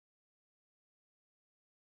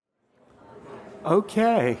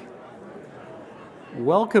Okay.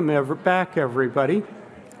 Welcome back, everybody.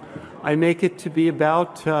 I make it to be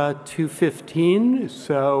about 2:15,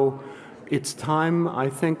 so it's time, I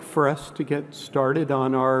think, for us to get started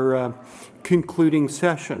on our concluding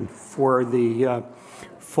session for the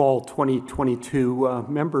fall 2022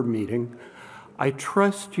 member meeting. I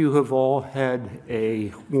trust you have all had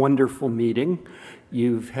a wonderful meeting.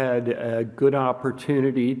 You've had a good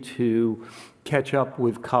opportunity to catch up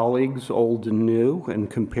with colleagues, old and new, and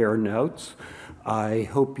compare notes. I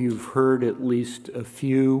hope you've heard at least a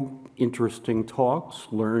few interesting talks,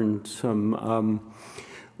 learned some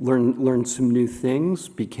new things,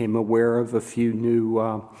 became aware of a few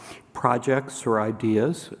new projects or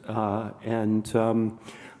ideas, and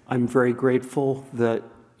I'm very grateful that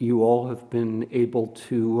you all have been able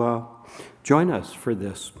to join us for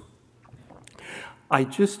this. I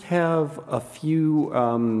just have a few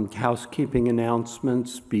housekeeping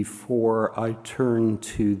announcements before I turn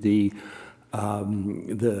to the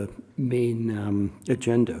main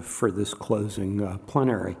agenda for this closing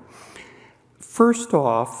plenary. First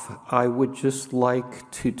off, I would just like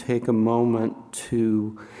to take a moment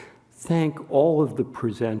to thank all of the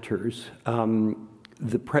presenters.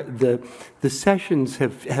 The sessions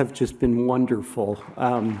have just been wonderful.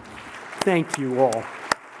 Thank you all.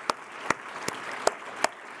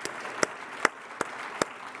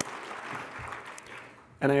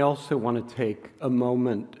 And I also want to take a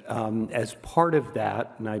moment as part of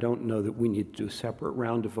that, and I don't know that we need to do a separate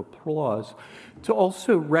round of applause, to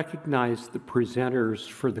also recognize the presenters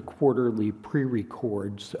for the quarterly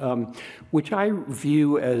pre-records, which I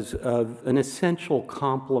view as an essential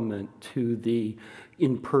complement to the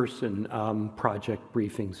in-person project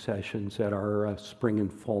briefing sessions at our spring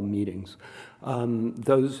and fall meetings.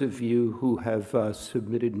 Those of you who have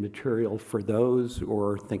submitted material for those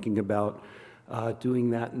or thinking about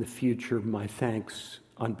doing that in the future, my thanks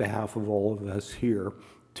on behalf of all of us here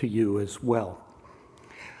to you as well.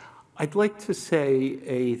 I'd like to say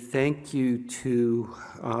a thank you to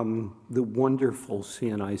the wonderful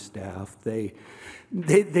CNI staff. They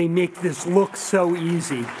make this look so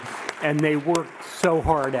easy, and they work so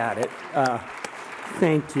hard at it.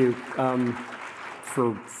 Thank you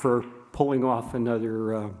for pulling off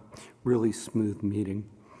another really smooth meeting.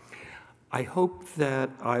 I hope that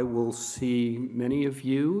I will see many of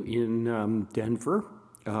you in Denver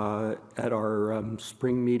at our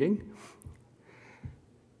spring meeting.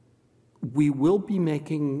 We will be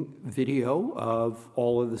making video of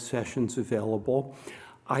all of the sessions available.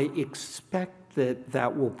 I expect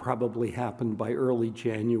that will probably happen by early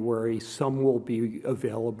January. Some will be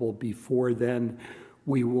available before then.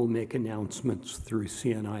 We will make announcements through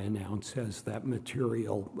CNI Announce as that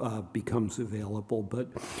material becomes available. But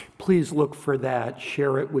please look for that,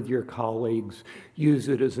 share it with your colleagues, use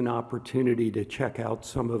it as an opportunity to check out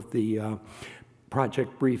some of the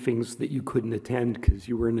project briefings that you couldn't attend because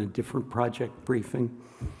you were in a different project briefing.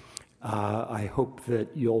 I hope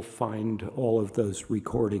that you'll find all of those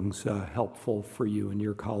recordings helpful for you and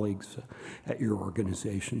your colleagues at your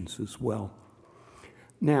organizations as well.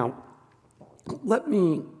 Now, let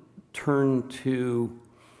me turn to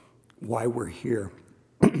why we're here.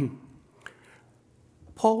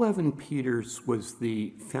 Paul Evan Peters was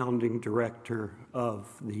the founding director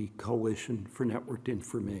of the Coalition for Networked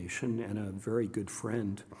Information and a very good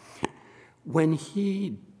friend. When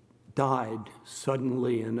he died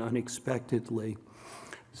suddenly and unexpectedly,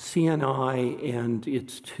 CNI and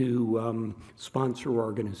its two sponsor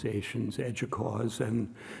organizations, EDUCAUSE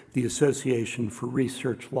and the Association for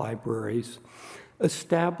Research Libraries,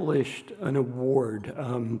 established an award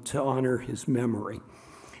to honor his memory.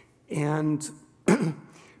 And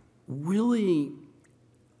really,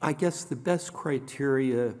 I guess the best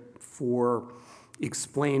criteria for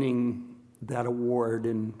explaining that award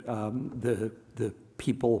and the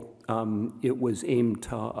people it was aimed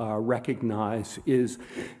to recognize is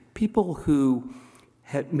people who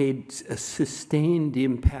had made a sustained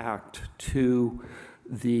impact to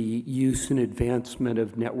the use and advancement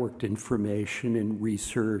of networked information in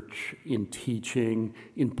research, in teaching,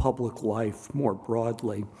 in public life more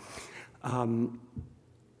broadly.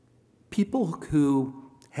 People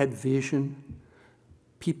who had vision,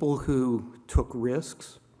 people who took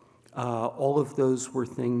risks, all of those were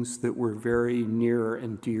things that were very near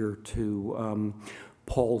and dear to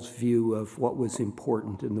Paul's view of what was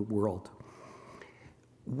important in the world.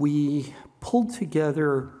 We pulled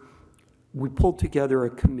together a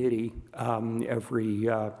committee every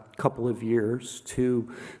couple of years to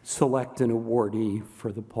select an awardee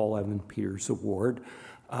for the Paul Evan Peters Award.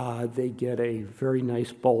 They get a very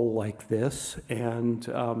nice bowl like this, and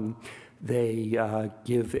They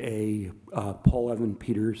give a Paul Evan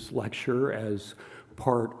Peters lecture as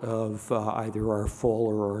part of either our fall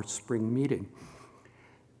or our spring meeting.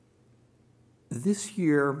 This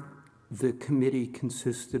year, the committee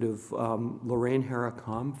consisted of Lorraine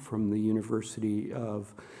Harricom from the University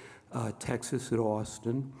of Texas at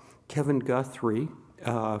Austin, Kevin Guthrie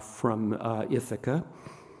from Ithaca,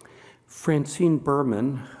 Francine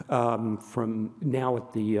Berman from now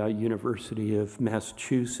at the University of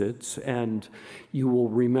Massachusetts, and you will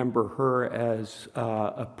remember her as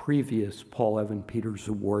a previous Paul Evan Peters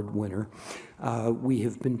Award winner. We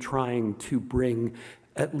have been trying to bring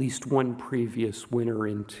at least one previous winner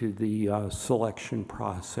into the selection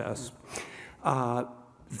process.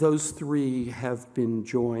 Those three have been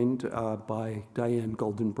joined by Diane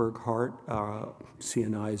Goldenberg-Hart,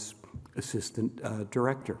 CNI's assistant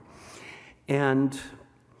director. And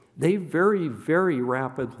they very, very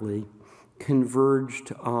rapidly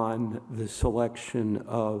converged on the selection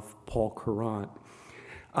of Paul Courant.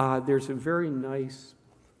 There's a very nice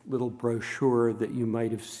little brochure that you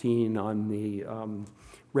might have seen on the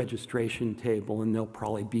registration table, and there'll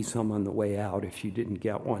probably be some on the way out if you didn't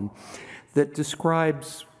get one, that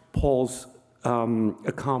describes Paul's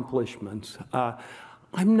accomplishments.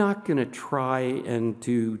 I'm not going to try and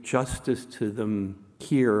do justice to them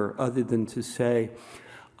here other than to say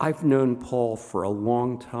I've known Paul for a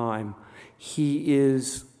long time. He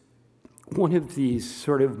is one of these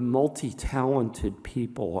sort of multi-talented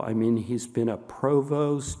people. I mean, he's been a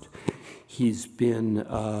provost, he's been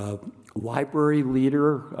a library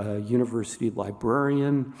leader, a university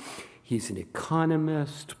librarian, he's an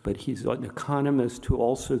economist, but he's an economist who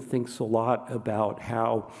also thinks a lot about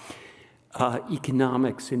how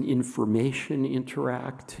economics and information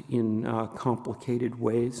interact in complicated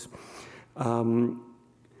ways.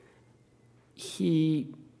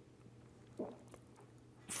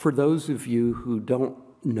 For those of you who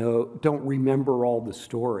don't remember all the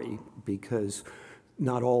story, because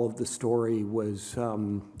not all of the story was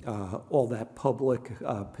all that public,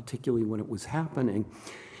 particularly when it was happening,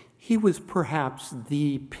 he was perhaps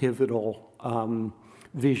the pivotal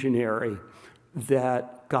visionary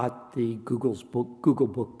that got the Google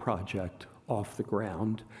Book Project off the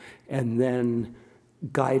ground and then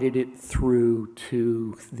guided it through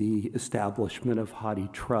to the establishment of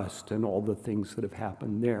HathiTrust and all the things that have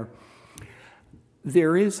happened there.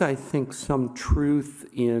 There is, I think, some truth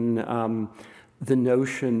in the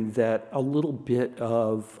notion that a little bit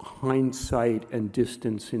of hindsight and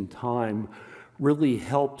distance in time really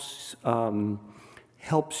helps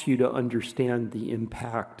you to understand the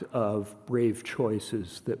impact of brave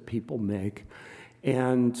choices that people make.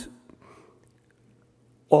 And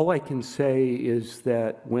all I can say is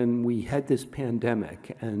that when we had this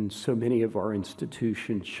pandemic and so many of our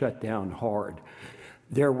institutions shut down hard,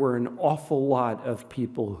 there were an awful lot of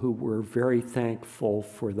people who were very thankful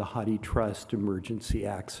for the HathiTrust Emergency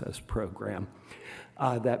Access Program.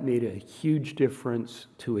 That made a huge difference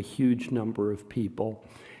to a huge number of people.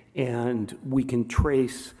 And we can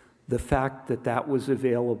trace the fact that that was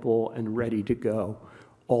available and ready to go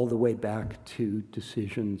all the way back to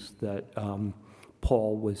decisions that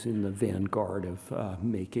Paul was in the vanguard of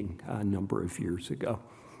making a number of years ago.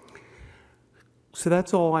 So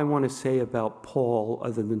that's all I want to say about Paul,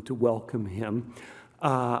 other than to welcome him.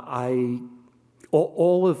 All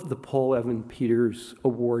of the Paul Evan Peters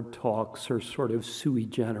Award talks are sort of sui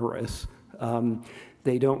generis.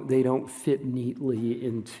 They don't fit neatly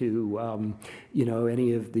into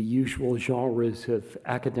any of the usual genres of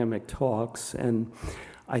academic talks. And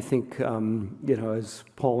I think as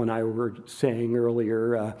Paul and I were saying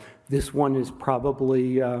earlier, this one is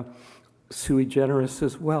probably sui generis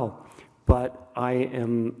as well. But I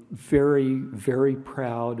am very, very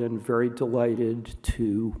proud and very delighted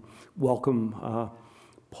to welcome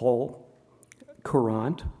Paul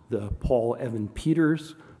Courant, the Paul Evan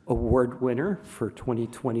Peters Award winner for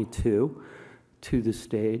 2022, to the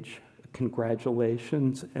stage.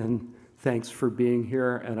 Congratulations and thanks for being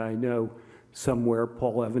here. And I know somewhere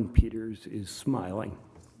Paul Evan Peters is smiling.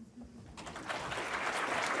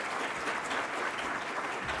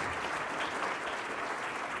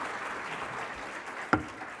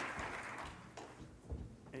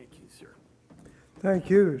 Thank you, sir. Thank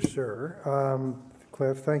you, sir.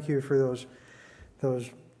 Cliff, thank you for those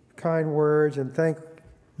kind words, and thank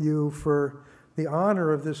you for the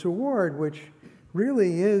honor of this award, which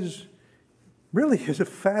really is a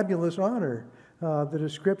fabulous honor. The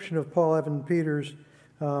description of Paul Evan Peters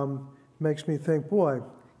makes me think, boy,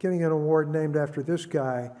 getting an award named after this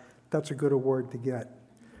guy, that's a good award to get.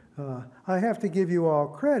 I have to give you all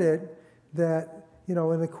credit that,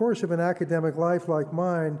 in the course of an academic life like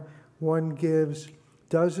mine, one gives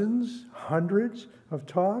dozens, hundreds of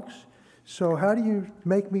talks. So how do you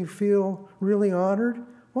make me feel really honored?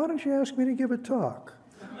 Why don't you ask me to give a talk?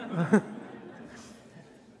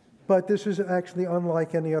 But this is actually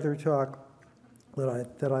unlike any other talk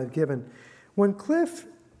that I've given. When Cliff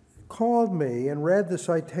called me and read the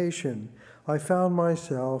citation, I found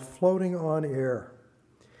myself floating on air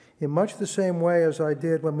in much the same way as I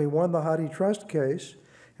did when we won the HathiTrust case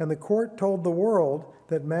and the court told the world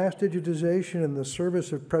that mass digitization in the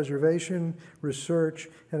service of preservation, research,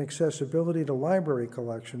 and accessibility to library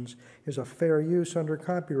collections is a fair use under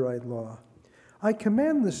copyright law. I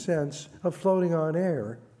commend the sense of floating on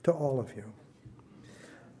air to all of you.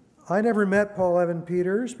 I never met Paul Evan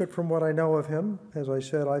Peters, but from what I know of him, as I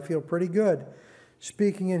said, I feel pretty good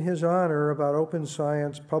speaking in his honor about open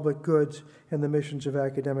science, public goods, and the missions of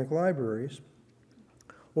academic libraries,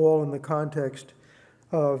 all in the context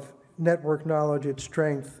of network knowledge, its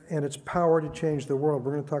strength, and its power to change the world.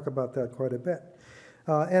 We're going to talk about that quite a bit.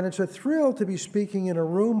 And it's a thrill to be speaking in a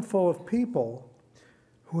room full of people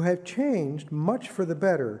who have changed much for the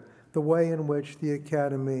better the way in which the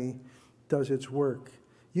Academy does its work.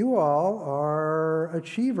 You all are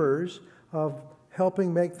achievers of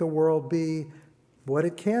helping make the world be what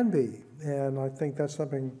it can be, and I think that's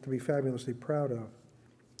something to be fabulously proud of.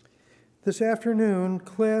 This afternoon,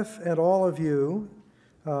 Cliff and all of you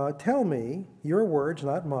tell me, your words,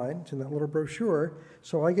 not mine, it's in that little brochure,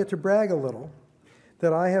 so I get to brag a little,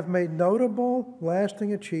 that I have made notable,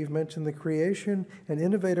 lasting achievements in the creation and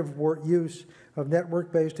innovative use of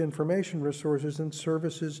network-based information resources and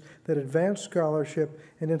services that advance scholarship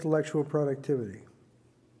and intellectual productivity.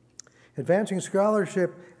 Advancing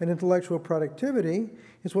scholarship and intellectual productivity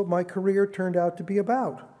is what my career turned out to be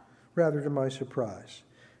about, rather to my surprise.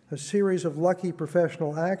 A series of lucky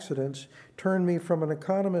professional accidents turned me from an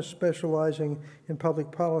economist specializing in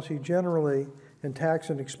public policy generally and tax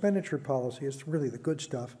and expenditure policy, it's really the good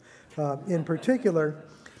stuff, in particular,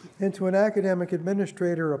 into an academic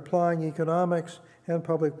administrator applying economics and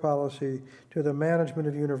public policy to the management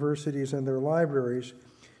of universities and their libraries,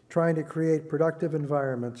 trying to create productive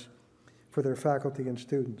environments for their faculty and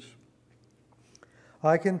students.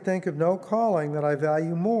 I can think of no calling that I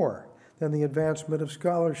value more than the advancement of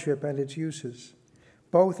scholarship and its uses.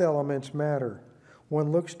 Both elements matter.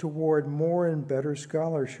 One looks toward more and better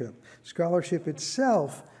scholarship, scholarship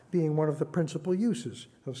itself being one of the principal uses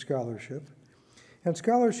of scholarship, and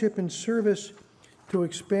scholarship in service to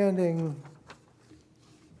expanding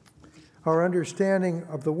our understanding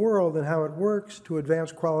of the world and how it works, to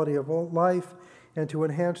advance quality of life, and to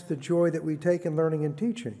enhance the joy that we take in learning and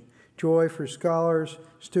teaching, joy for scholars,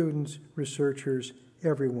 students, researchers,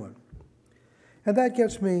 everyone. And that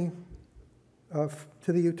gets me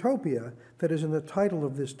to the utopia that is in the title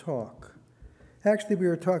of this talk. Actually, we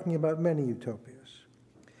are talking about many utopias.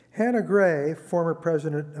 Hannah Gray, former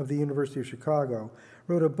president of the University of Chicago,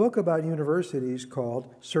 wrote a book about universities called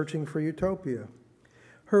Searching for Utopia.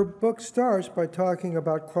 Her book starts by talking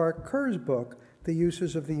about Clark Kerr's book, The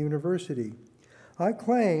Uses of the University. I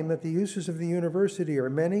claim that the uses of the university are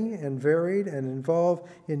many and varied and involve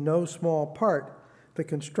in no small part the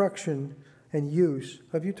construction and use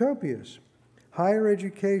of utopias. Higher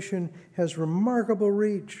education has remarkable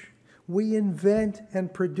reach. We invent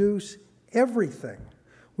and produce everything.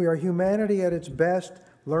 We are humanity at its best,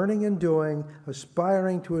 learning and doing,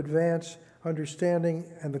 aspiring to advance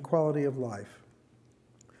understanding and the quality of life.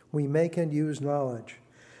 We make and use knowledge.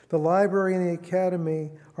 The library and the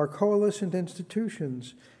academy are coalescent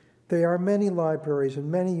institutions. They are many libraries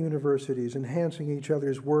and many universities enhancing each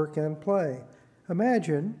other's work and play.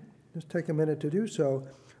 Imagine, just take a minute to do so,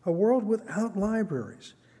 a world without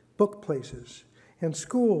libraries, book places, and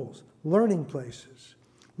schools, learning places.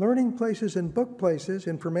 Learning places and book places,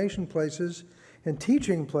 information places, and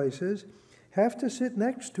teaching places have to sit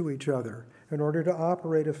next to each other in order to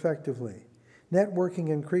operate effectively. Networking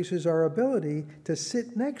increases our ability to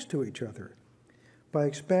sit next to each other by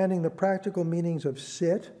expanding the practical meanings of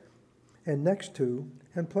sit and next to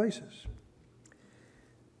and places.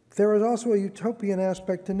 There is also a utopian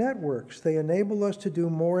aspect to networks. They enable us to do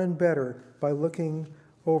more and better by looking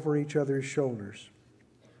over each other's shoulders.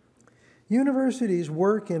 Universities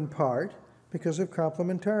work in part because of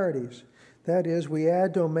complementarities. That is, we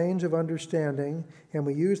add domains of understanding and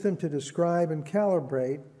we use them to describe and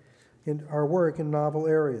calibrate in our work in novel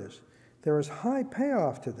areas. There is high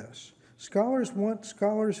payoff to this. Scholars want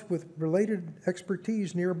scholars with related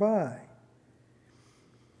expertise nearby.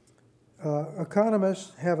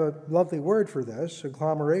 Economists have a lovely word for this,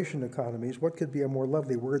 agglomeration economies. What could be a more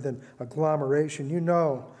lovely word than agglomeration? You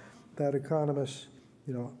know that economists,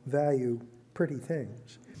 value pretty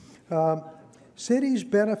things. Cities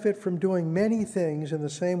benefit from doing many things in the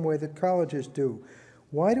same way that colleges do.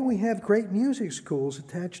 Why do we have great music schools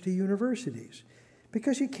attached to universities?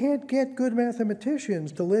 Because you can't get good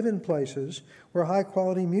mathematicians to live in places where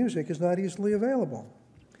high-quality music is not easily available.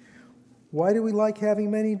 Why do we like having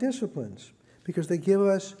many disciplines? Because they give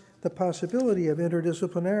us the possibility of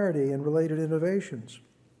interdisciplinarity and related innovations.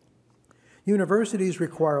 Universities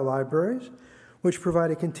require libraries, which provide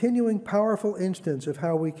a continuing powerful instance of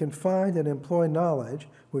how we can find and employ knowledge,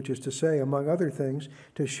 which is to say, among other things,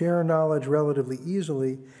 to share knowledge relatively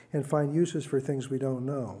easily and find uses for things we don't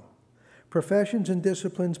know. Professions and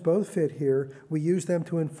disciplines both fit here. We use them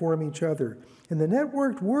to inform each other. In the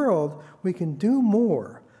networked world, we can do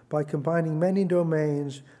more by combining many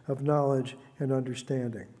domains of knowledge and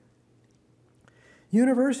understanding.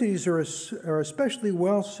 Universities are especially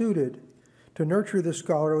well suited to nurture the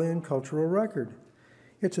scholarly and cultural record.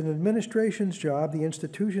 It's an administration's job, the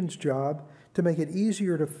institution's job, to make it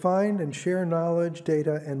easier to find and share knowledge,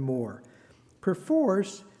 data, and more.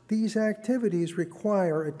 Perforce, these activities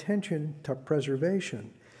require attention to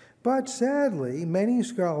preservation. But sadly, many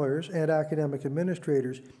scholars and academic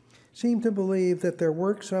administrators seem to believe that their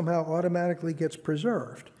work somehow automatically gets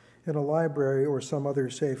preserved in a library or some other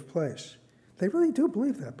safe place. They really do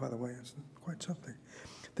believe that, by the way. It's quite something.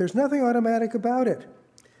 There's nothing automatic about it,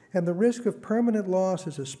 and the risk of permanent loss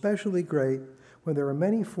is especially great when there are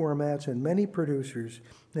many formats and many producers,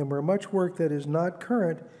 and where much work that is not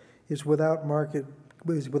current is without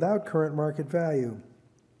current market value.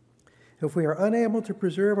 If we are unable to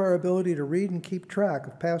preserve our ability to read and keep track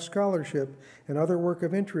of past scholarship and other work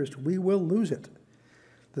of interest, we will lose it.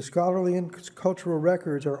 The scholarly and cultural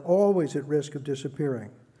records are always at risk of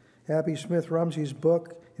disappearing. Abby Smith Rumsey's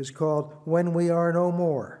book is called When We Are No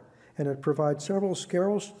More, and it provides several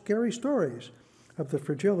scary stories of the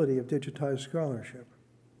fragility of digitized scholarship.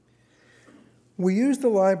 We use the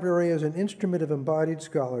library as an instrument of embodied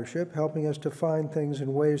scholarship, helping us to find things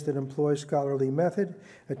in ways that employ scholarly method,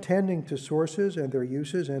 attending to sources and their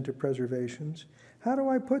uses and to preservations. How do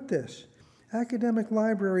I put this? Academic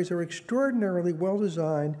libraries are extraordinarily well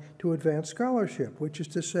designed to advance scholarship, which is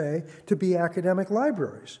to say, to be academic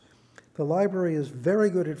libraries. The library is very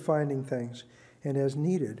good at finding things, and as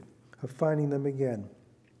needed, of finding them again.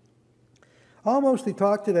 I'll mostly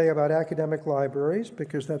talk today about academic libraries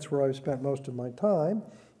because that's where I've spent most of my time,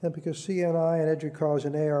 and because CNI and EDUCAUSE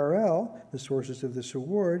and ARL, the sources of this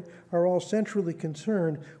award, are all centrally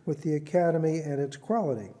concerned with the academy and its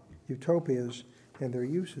quality, utopias and their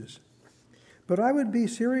uses. But I would be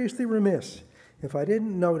seriously remiss if I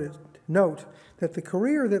didn't note that the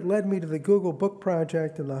career that led me to the Google Book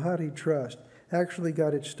Project and the HathiTrust actually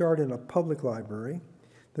got its start in a public library,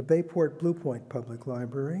 the Bayport Blue Point Public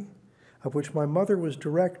Library, of which my mother was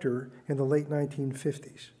director in the late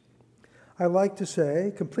 1950s. I like to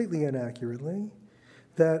say, completely inaccurately,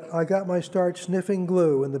 that I got my start sniffing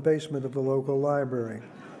glue in the basement of the local library.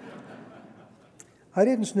 I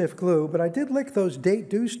didn't sniff glue, but I did lick those date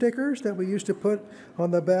due stickers that we used to put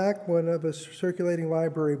on the back when a circulating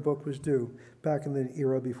library book was due, back in the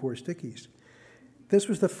era before stickies. This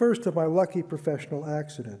was the first of my lucky professional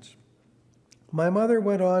accidents. My mother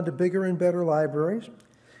went on to bigger and better libraries,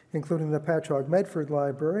 including the Patchogue Medford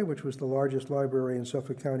Library, which was the largest library in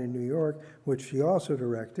Suffolk County, New York, which she also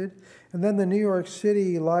directed, and then the New York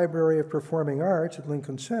City Library of Performing Arts at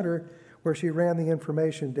Lincoln Center, where she ran the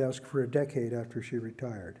information desk for a decade after she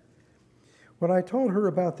retired. When I told her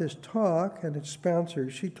about this talk and its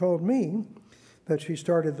sponsors, she told me that she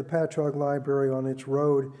started the Patchogue Library on its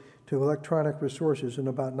road to electronic resources in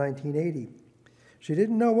about 1980. She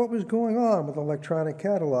didn't know what was going on with electronic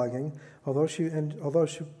cataloging,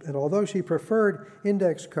 although she preferred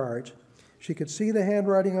index cards. She could see the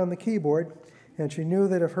handwriting on the keyboard, and she knew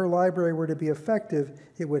that if her library were to be effective,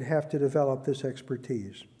 it would have to develop this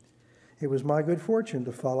expertise. It was my good fortune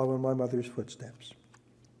to follow in my mother's footsteps.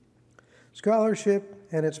 Scholarship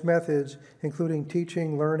and its methods, including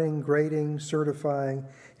teaching, learning, grading, certifying,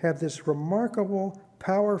 have this remarkable,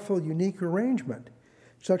 powerful, unique arrangement,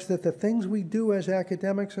 such that the things we do as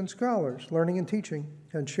academics and scholars, learning and teaching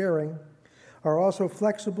and sharing, are also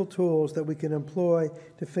flexible tools that we can employ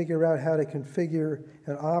to figure out how to configure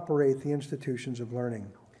and operate the institutions of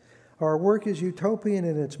learning. Our work is utopian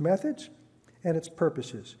in its methods and its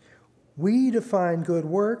purposes. We define good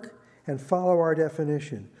work and follow our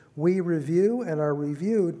definition. We review and are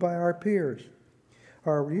reviewed by our peers.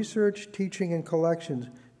 Our research, teaching, and collections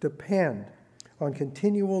depend on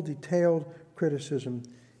continual, detailed criticism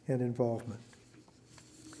and involvement.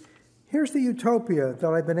 Here's the utopia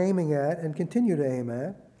that I've been aiming at and continue to aim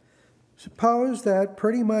at. Suppose that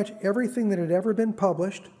pretty much everything that had ever been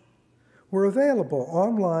published were available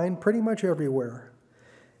online pretty much everywhere.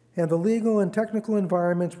 And the legal and technical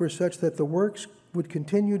environments were such that the works would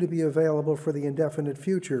continue to be available for the indefinite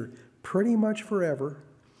future, pretty much forever,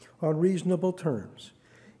 on reasonable terms.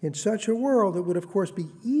 In such a world, it would of course be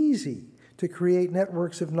easy to create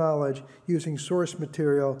networks of knowledge using source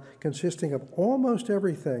material consisting of almost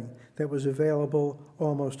everything that was available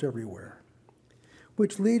almost everywhere.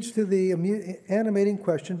 Which leads to the animating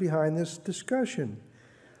question behind this discussion.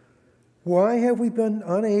 Why have we been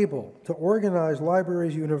unable to organize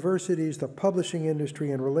libraries, universities, the publishing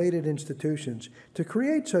industry, and related institutions to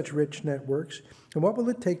create such rich networks, and what will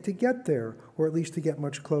it take to get there, or at least to get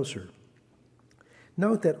much closer?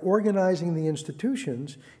 Note that organizing the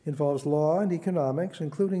institutions involves law and economics,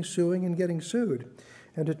 including suing and getting sued,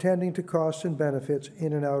 and attending to costs and benefits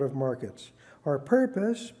in and out of markets. Our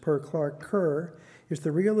purpose, per Clark Kerr, is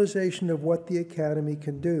the realization of what the Academy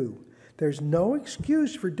can do. There's no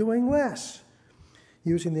excuse for doing less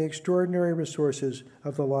using the extraordinary resources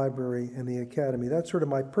of the library and the Academy. That's sort of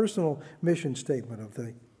my personal mission statement of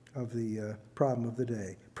the problem of the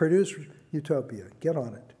day. Produce Utopia. Get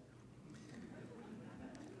on it.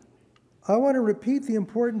 I want to repeat the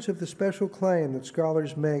importance of the special claim that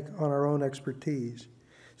scholars make on our own expertise.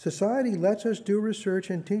 Society lets us do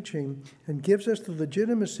research and teaching and gives us the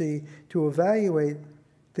legitimacy to evaluate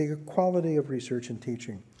the quality of research and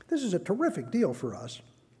teaching. This is a terrific deal for us.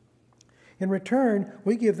 In return,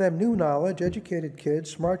 we give them new knowledge, educated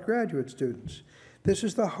kids, smart graduate students. This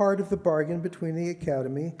is the heart of the bargain between the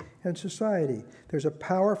Academy and society. There's a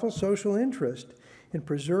powerful social interest in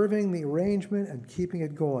preserving the arrangement and keeping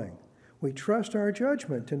it going. We trust our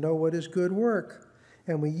judgment to know what is good work,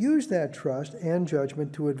 and we use that trust and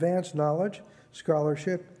judgment to advance knowledge,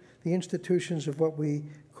 scholarship, the institutions of what we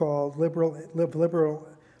call liberal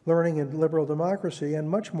learning and liberal democracy, and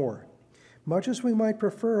much more. Much as we might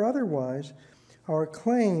prefer otherwise, our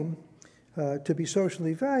claim to be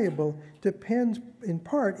socially valuable depends in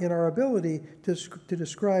part in our ability to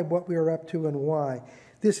describe what we are up to and why.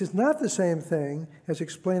 This is not the same thing as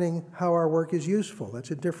explaining how our work is useful.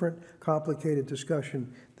 That's a different, complicated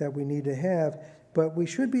discussion that we need to have, but we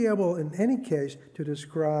should be able, in any case, to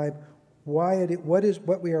describe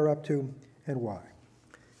what we are up to and why.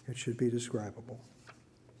 It should be describable.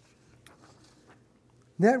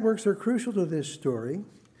 Networks are crucial to this story.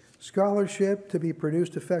 Scholarship, to be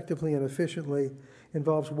produced effectively and efficiently,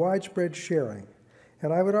 involves widespread sharing.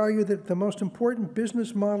 And I would argue that the most important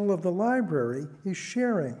business model of the library is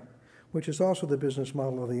sharing, which is also the business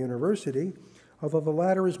model of the university, although the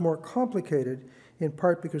latter is more complicated, in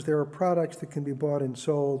part because there are products that can be bought and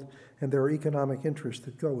sold, and there are economic interests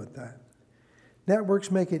that go with that. Networks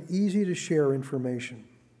make it easy to share information.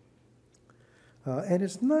 And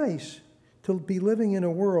it's nice to be living in a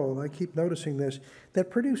world, I keep noticing this, that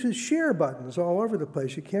produces share buttons all over the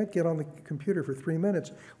place. You can't get on the computer for 3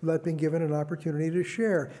 minutes without being given an opportunity to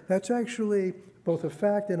share. That's actually both a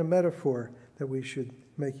fact and a metaphor that we should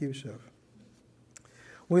make use of.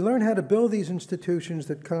 We learn how to build these institutions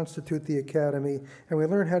that constitute the Academy, and we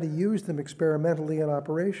learn how to use them experimentally and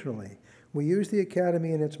operationally. We use the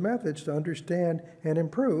Academy and its methods to understand and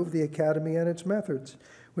improve the Academy and its methods,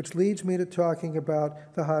 which leads me to talking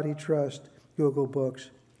about the HathiTrust, Google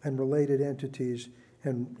Books, and related entities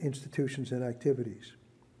and institutions and activities.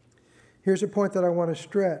 Here's a point that I want to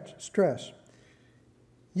stress.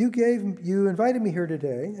 You invited me here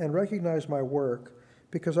today and recognized my work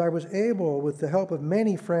because I was able, with the help of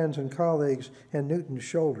many friends and colleagues and Newton's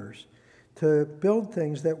shoulders, to build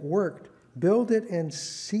things that worked. Build it and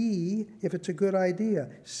see if it's a good idea.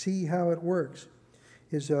 See how it works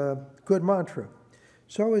is a good mantra.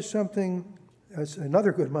 So is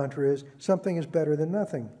another good mantra is, something is better than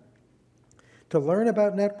nothing. To learn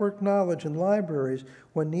about network knowledge in libraries,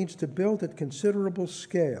 one needs to build at considerable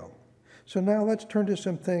scale. So now let's turn to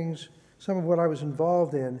some of what I was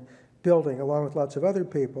involved in building, along with lots of other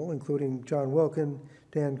people, including John Wilkin,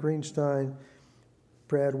 Dan Greenstein,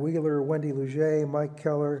 Brad Wheeler, Wendy Luget, Mike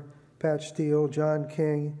Keller, Pat Steele, John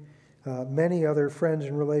King, many other friends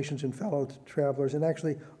and relations and fellow travelers, and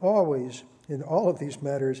actually always, in all of these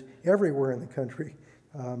matters, everywhere in the country,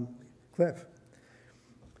 Cliff.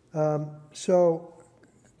 So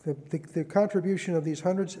the contribution of these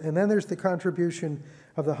hundreds, and then there's the contribution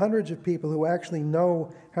of the hundreds of people who actually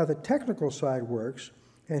know how the technical side works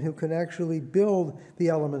and who can actually build the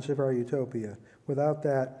elements of our utopia. Without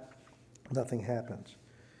that, nothing happens.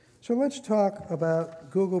 So let's talk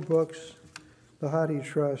about Google Books, the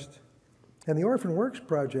HathiTrust, and the Orphan Works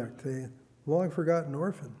Project, the long-forgotten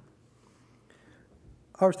orphan.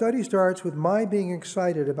 Our study starts with my being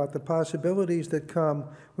excited about the possibilities that come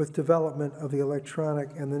with development of the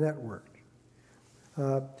electronic and the network.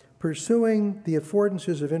 Pursuing the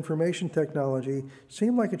affordances of information technology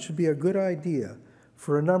seemed like it should be a good idea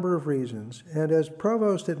for a number of reasons, and as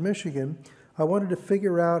provost at Michigan, I wanted to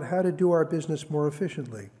figure out how to do our business more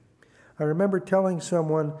efficiently. I remember telling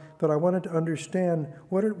someone that I wanted to understand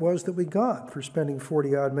what it was that we got for spending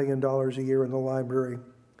 $40-odd million a year in the library.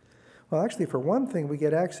 Well, actually, for one thing, we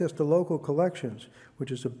get access to local collections,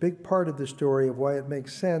 which is a big part of the story of why it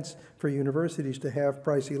makes sense for universities to have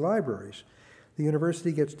pricey libraries. The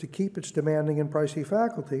university gets to keep its demanding and pricey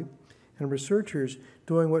faculty and researchers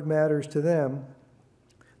doing what matters to them.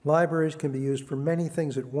 Libraries can be used for many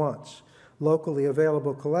things at once. Locally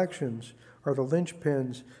available collections are the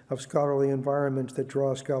linchpins of scholarly environments that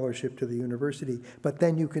draw scholarship to the university, but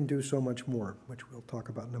then you can do so much more, which we'll talk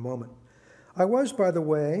about in a moment. I was, by the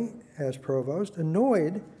way, as provost,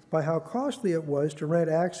 annoyed by how costly it was to rent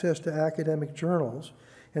access to academic journals,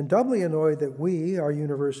 and doubly annoyed that we, our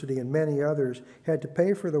university, and many others had to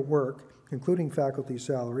pay for the work, including faculty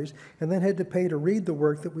salaries, and then had to pay to read the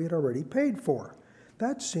work that we had already paid for.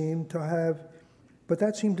 That seemed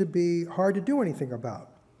to be hard to do anything about.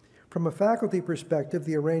 From a faculty perspective,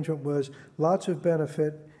 the arrangement was lots of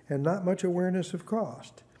benefit and not much awareness of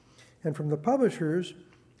cost. And from the publishers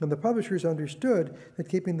understood that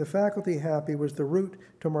keeping the faculty happy was the route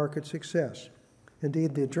to market success.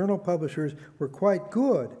 Indeed, the journal publishers were quite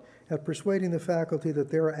good at persuading the faculty that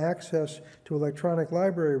their access to electronic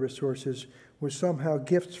library resources was somehow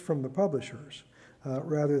gifts from the publishers,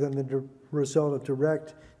 rather than the result of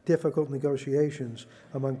direct, difficult negotiations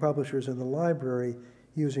among publishers and the library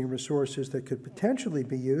using resources that could potentially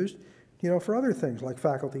be used, for other things like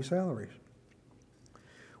faculty salaries.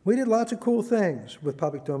 We did lots of cool things with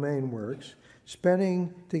public domain works,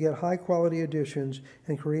 spending to get high-quality editions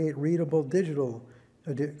and create readable digital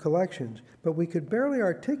collections, but we could barely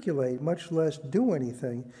articulate, much less do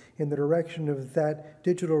anything, in the direction of that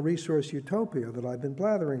digital resource utopia that I've been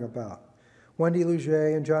blathering about. Wendy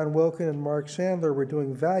Luget and John Wilkin and Mark Sandler were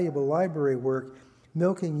doing valuable library work,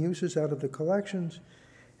 milking uses out of the collections,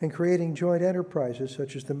 and creating joint enterprises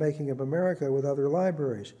such as the Making of America with other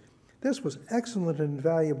libraries. This was excellent and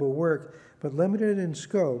valuable work, but limited in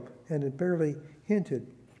scope, and it barely hinted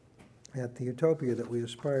at the utopia that we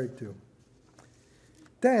aspired to.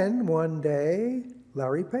 Then, one day,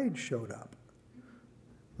 Larry Page showed up.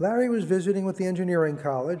 Larry was visiting with the engineering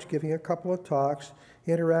college, giving a couple of talks,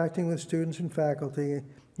 interacting with students and faculty,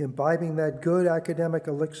 imbibing that good academic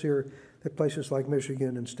elixir that places like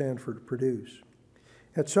Michigan and Stanford produce.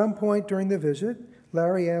 At some point during the visit,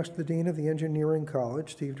 Larry asked the dean of the engineering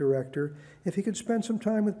college, Steve Director, if he could spend some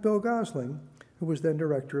time with Bill Gosling, who was then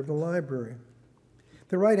director of the library.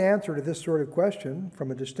 The right answer to this sort of question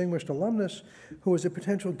from a distinguished alumnus who was a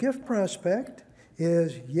potential gift prospect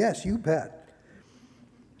is yes, you bet.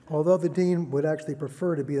 Although the dean would actually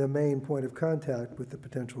prefer to be the main point of contact with the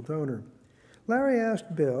potential donor. Larry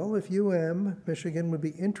asked Bill if Michigan would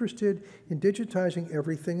be interested in digitizing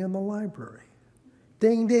everything in the library.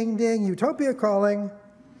 Ding, ding, ding, Utopia calling.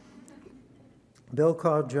 Bill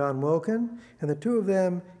called John Wilkin, and the two of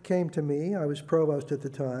them came to me. I was provost at the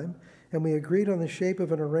time, and we agreed on the shape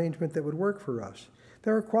of an arrangement that would work for us.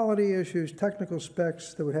 There are quality issues, technical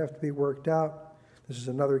specs that would have to be worked out. This is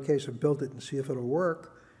another case of build it and see if it'll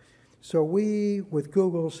work. So we, with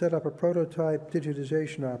Google, set up a prototype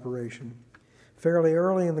digitization operation. Fairly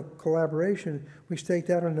early in the collaboration, we staked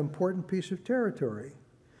out an important piece of territory.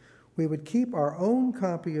 We would keep our own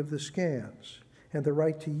copy of the scans and the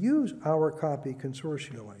right to use our copy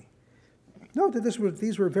consortially. Note that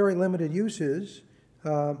these were very limited uses.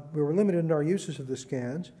 We were limited in our uses of the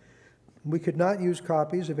scans. We could not use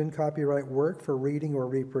copies of in-copyright work for reading or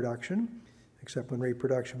reproduction, except when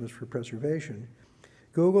reproduction was for preservation.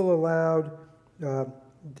 Google allowed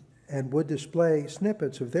and would display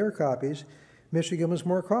snippets of their copies. Michigan was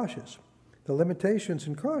more cautious. The limitations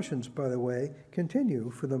and cautions, by the way, continue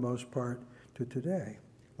for the most part to today.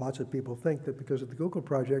 Lots of people think that because of the Google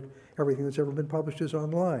project, everything that's ever been published is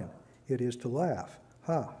online. It is to laugh.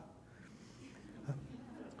 Ha.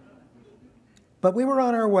 But we were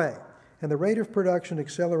on our way, and the rate of production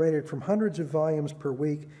accelerated from hundreds of volumes per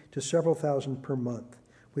week to several thousand per month.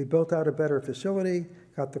 We built out a better facility,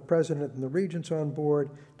 got the president and the regents on board,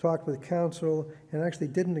 talked with counsel, and actually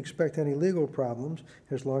didn't expect any legal problems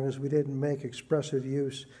as long as we didn't make expressive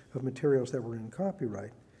use of materials that were in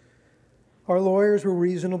copyright. Our lawyers were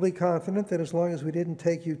reasonably confident that as long as we didn't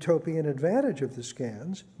take utopian advantage of the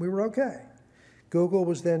scans, we were okay. Google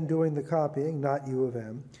was then doing the copying, not U of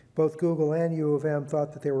M. Both Google and U of M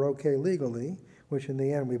thought that they were okay legally, which in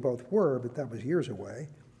the end we both were, but that was years away.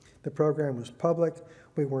 The program was public.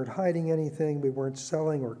 We weren't hiding anything. We weren't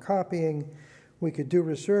selling or copying. We could do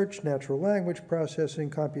research, natural language processing,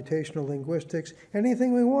 computational linguistics,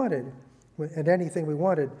 anything we wanted, and anything we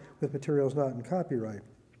wanted with materials not in copyright.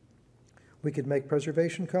 We could make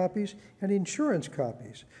preservation copies and insurance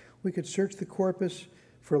copies. We could search the corpus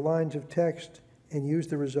for lines of text and use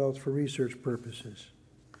the results for research purposes.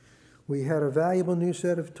 We had a valuable new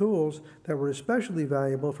set of tools that were especially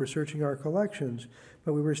valuable for searching our collections,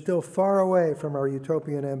 but we were still far away from our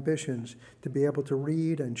utopian ambitions to be able to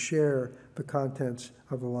read and share the contents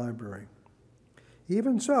of the library.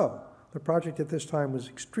 Even so, the project at this time was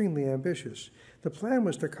extremely ambitious. The plan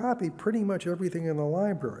was to copy pretty much everything in the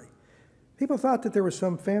library. People thought that there was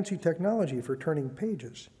some fancy technology for turning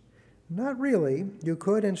pages. Not really. You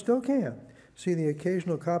could and still can see the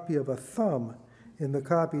occasional copy of a thumb in the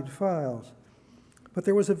copied files. But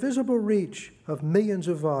there was a visible reach of millions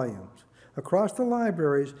of volumes. Across the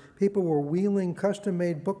libraries, people were wheeling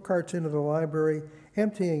custom-made book carts into the library,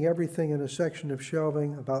 emptying everything in a section of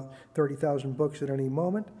shelving, about 30,000 books at any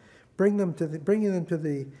moment, bringing them to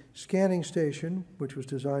the scanning station, which was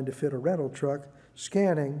designed to fit a rental truck,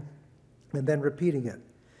 scanning, and then repeating it.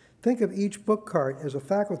 Think of each book cart as a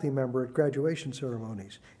faculty member at graduation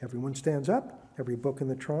ceremonies. Everyone stands up, every book in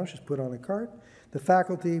the tranche is put on a cart. The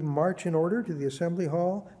faculty march in order to the assembly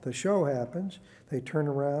hall. The show happens. They turn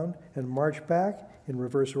around and march back in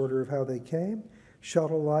reverse order of how they came,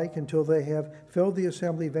 shuttle-like until they have filled the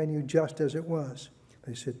assembly venue just as it was.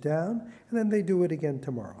 They sit down, and then they do it again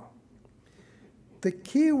tomorrow. The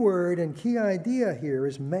key word and key idea here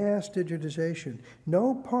is mass digitization.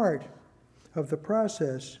 No part of the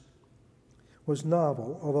process was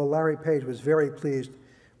novel, although Larry Page was very pleased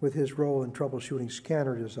with his role in troubleshooting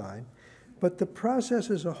scanner design. But the process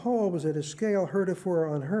as a whole was at a scale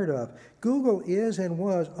heretofore unheard of. Google is and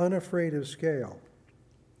was unafraid of scale.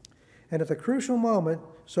 And at the crucial moment,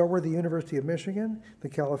 so were the University of Michigan, the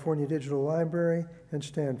California Digital Library, and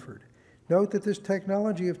Stanford. Note that this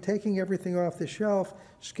technology of taking everything off the shelf,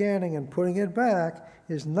 scanning, and putting it back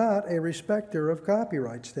is not a respecter of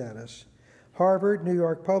copyright status. Harvard, New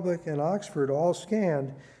York Public, and Oxford all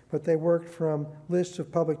scanned, but they worked from lists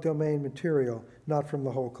of public domain material, not from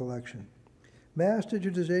the whole collection. Mass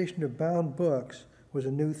digitization of bound books was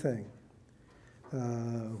a new thing.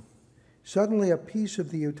 Suddenly, a piece of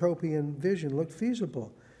the utopian vision looked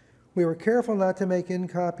feasible. We were careful not to make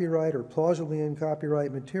in-copyright or plausibly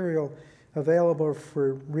in-copyright material available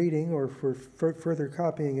for reading or for further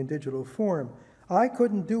copying in digital form. I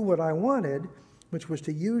couldn't do what I wanted, which was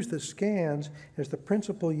to use the scans as the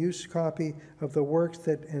principal use copy of the works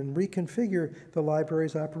and reconfigure the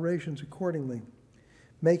library's operations accordingly,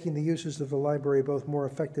 making the uses of the library both more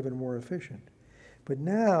effective and more efficient. But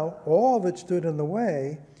now, all that stood in the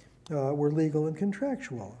way were legal and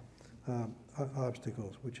contractual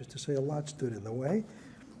obstacles, which is to say a lot stood in the way.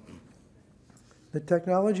 The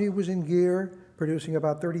technology was in gear, producing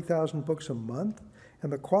about 30,000 books a month,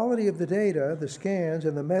 and the quality of the data, the scans,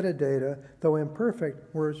 and the metadata, though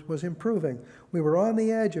imperfect, was improving. We were on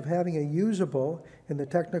the edge of having a usable, in the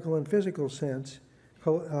technical and physical sense,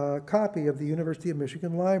 copy of the University of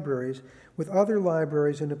Michigan libraries, with other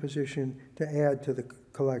libraries in a position to add to the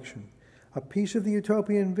collection. A piece of the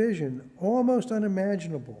utopian vision, almost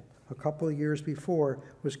unimaginable a couple of years before,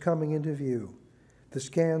 was coming into view. The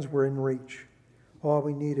scans were in reach. All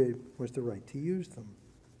we needed was the right to use them.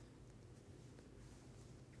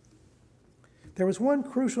 There was one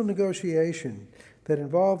crucial negotiation that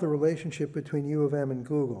involved the relationship between U of M and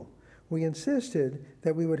Google. We insisted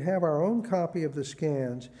that we would have our own copy of the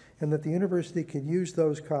scans and that the university could use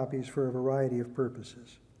those copies for a variety of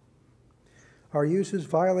purposes. Our uses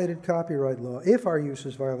violated copyright law. If our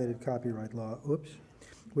uses violated copyright law,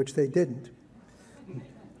 which they didn't,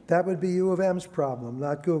 that would be U of M's problem,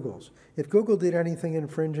 not Google's. If Google did anything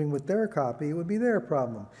infringing with their copy, it would be their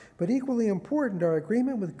problem. But equally important, our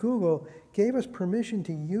agreement with Google gave us permission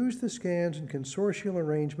to use the scans in consortial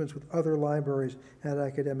arrangements with other libraries and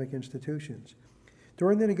academic institutions.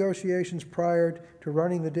 During the negotiations prior to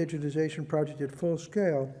running the digitization project at full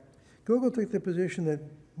scale, Google took the position that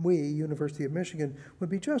we, University of Michigan, would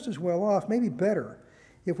be just as well off, maybe better,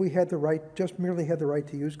 if we had the right, just merely had the right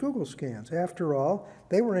to use Google scans. After all,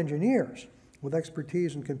 they were engineers with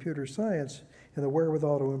expertise in computer science and the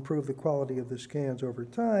wherewithal to improve the quality of the scans over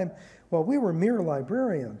time, while we were mere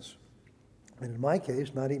librarians. And in my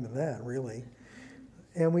case, not even that, really.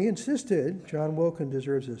 And we insisted, John Wilkin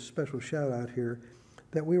deserves a special shout out here,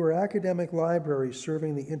 that we were academic libraries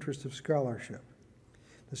serving the interest of scholarship.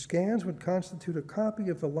 The scans would constitute a copy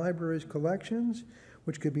of the library's collections,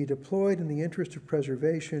 which could be deployed in the interest of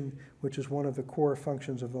preservation, which is one of the core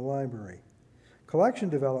functions of the library. Collection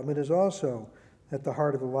development is also at the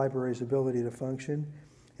heart of the library's ability to function,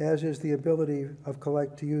 as is the ability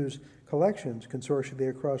to use collections consortially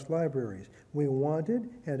across libraries. We wanted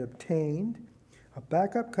and obtained a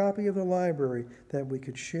backup copy of the library that we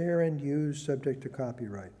could share and use subject to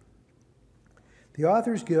copyright. The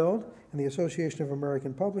Authors Guild and the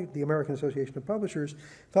American Association of Publishers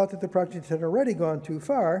thought that the project had already gone too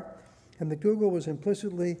far and that Google was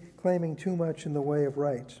implicitly claiming too much in the way of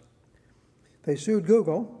rights. They sued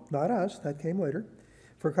Google, not us, that came later,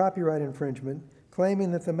 for copyright infringement,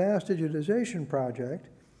 claiming that the mass digitization project,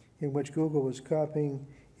 in which Google was copying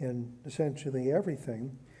in essentially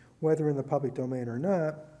everything, whether in the public domain or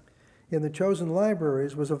not, in the chosen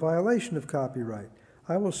libraries was a violation of copyright.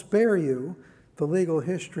 I will spare you the legal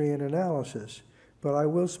history and analysis, but I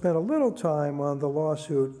will spend a little time on the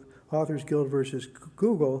lawsuit, Authors Guild versus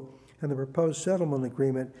Google, and the proposed settlement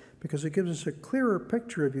agreement, because it gives us a clearer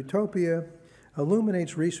picture of Utopia,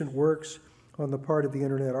 illuminates recent works on the part of the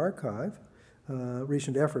Internet Archive,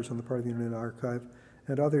 recent efforts on the part of the Internet Archive,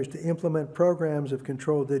 and others to implement programs of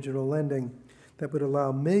controlled digital lending that would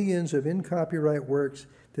allow millions of in-copyright works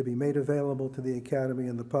to be made available to the Academy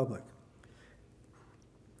and the public.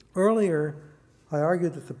 Earlier, I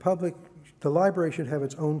argued that the library should have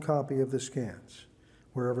its own copy of the scans,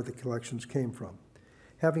 wherever the collections came from.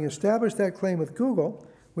 Having established that claim with Google,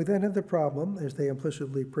 we then had the problem, as they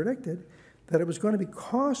implicitly predicted, that it was going to be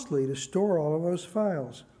costly to store all of those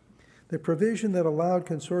files. The provision that allowed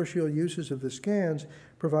consortial uses of the scans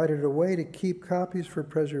provided a way to keep copies for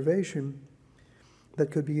preservation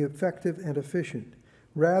that could be effective and efficient.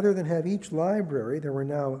 Rather than have each library, there were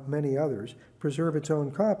now many others, preserve its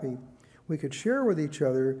own copy, we could share with each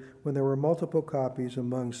other when there were multiple copies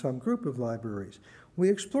among some group of libraries. We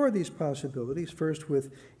explored these possibilities, first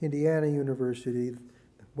with Indiana University,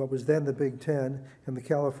 what was then the Big Ten, and the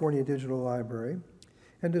California Digital Library,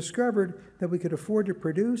 and discovered that we could afford to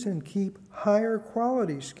produce and keep higher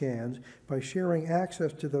quality scans by sharing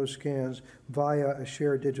access to those scans via a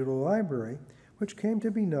shared digital library, which came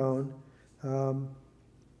to be known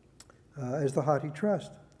as the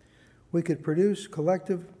HathiTrust. We could produce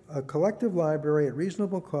a collective library at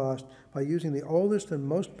reasonable cost by using the oldest and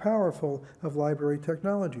most powerful of library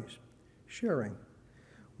technologies, sharing.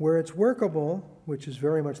 Where it's workable, which is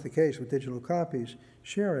very much the case with digital copies,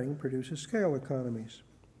 sharing produces scale economies.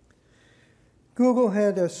 Google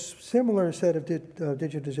had a similar set of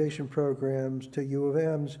digitization programs to U of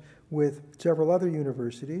M's with several other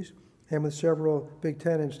universities and with several Big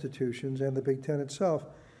Ten institutions and the Big Ten itself.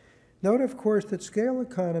 Note, of course, that scale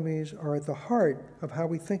economies are at the heart of how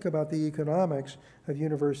we think about the economics of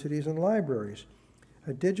universities and libraries.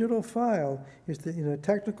 A digital file is, in a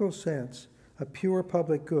technical sense, a pure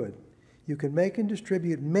public good. You can make and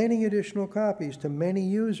distribute many additional copies to many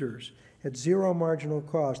users at zero marginal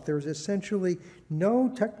cost. There is essentially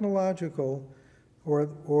no technological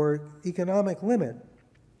or economic limit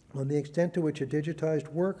on the extent to which a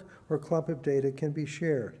digitized work or clump of data can be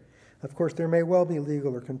shared. Of course, there may well be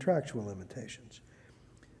legal or contractual limitations.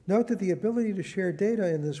 Note that the ability to share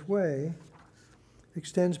data in this way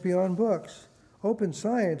extends beyond books. Open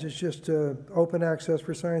science is just open access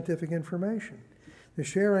for scientific information. The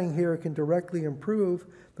sharing here can directly improve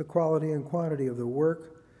the quality and quantity of the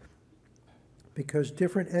work because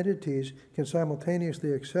different entities can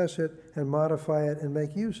simultaneously access it and modify it and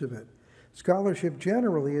make use of it. Scholarship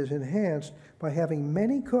generally is enhanced by having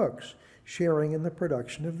many cooks sharing in the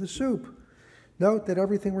production of the soup. Note that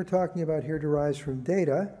everything we're talking about here derives from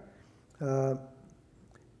data.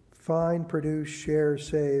 Find, produce, share,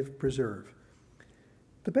 save, preserve.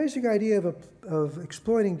 The basic idea of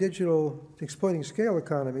exploiting scale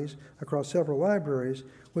economies across several libraries,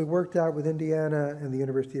 we worked out with Indiana and the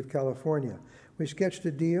University of California. We sketched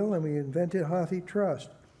a deal and we invented HathiTrust.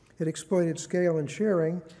 It exploited scale and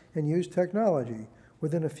sharing and used technology.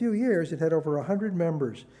 Within a few years, it had over 100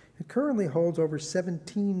 members. It currently holds over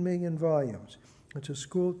 17 million volumes. It's a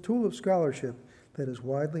tool of scholarship that is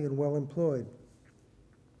widely and well employed.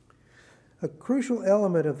 A crucial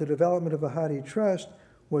element of the development of the HathiTrust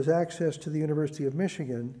was access to the University of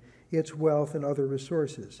Michigan, its wealth, and other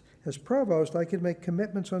resources. As provost, I could make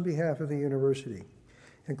commitments on behalf of the university,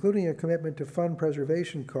 including a commitment to fund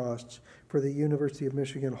preservation costs for the University of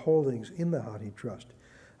Michigan holdings in the HathiTrust.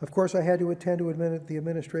 Of course, I had to attend to the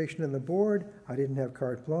administration and the board. I didn't have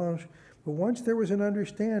carte blanche. But once there was an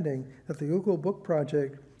understanding that the Google Book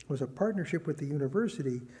Project was a partnership with the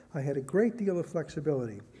university, I had a great deal of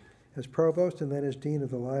flexibility as provost and then as dean of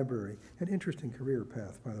the library, an interesting career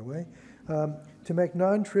path, by the way, to make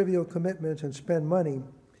non-trivial commitments and spend money,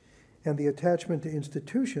 and the attachment to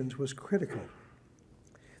institutions was critical.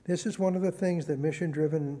 This is one of the things that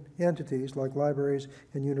mission-driven entities like libraries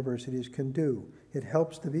and universities can do. It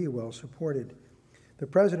helps to be well supported. The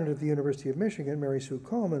president of the University of Michigan, Mary Sue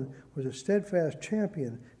Coleman, was a steadfast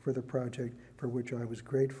champion for the project, for which I was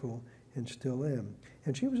grateful and still am.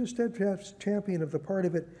 And she was a steadfast champion of the part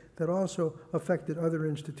of it that also affected other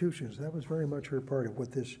institutions. That was very much her part of what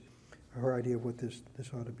her idea of what this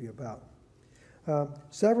ought to be about.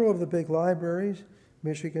 Several of the big libraries,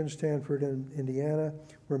 Michigan, Stanford, and Indiana,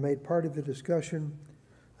 were made part of the discussion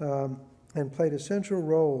and played essential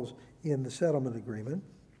roles in the settlement agreement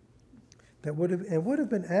that would have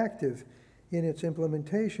been active in its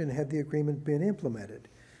implementation had the agreement been implemented.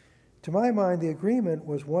 To my mind, the agreement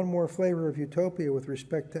was one more flavor of Utopia with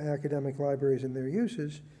respect to academic libraries and their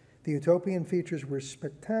uses. The utopian features were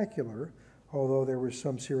spectacular, although there were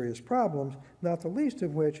some serious problems, not the least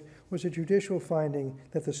of which was a judicial finding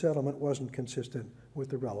that the settlement wasn't consistent with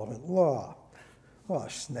the relevant law. Oh,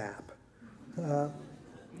 snap.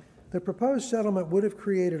 The proposed settlement would have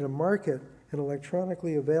created a market in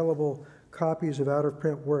electronically available copies of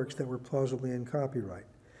out-of-print works that were plausibly in copyright.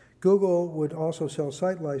 Google would also sell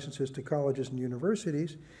site licenses to colleges and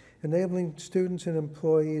universities, enabling students and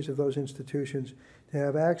employees of those institutions to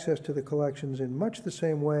have access to the collections in much the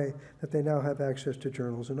same way that they now have access to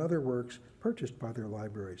journals and other works purchased by their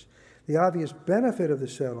libraries. The obvious benefit of the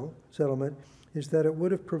settlement is that it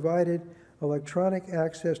would have provided electronic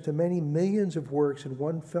access to many millions of works in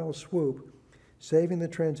one fell swoop, saving the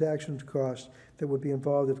transaction costs that would be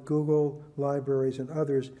involved if Google, libraries, and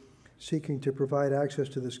others seeking to provide access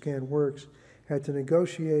to the scanned works had to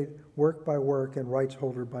negotiate work by work and rights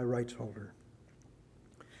holder by rights holder,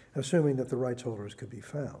 assuming that the rights holders could be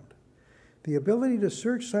found. The ability to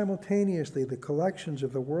search simultaneously the collections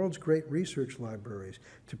of the world's great research libraries,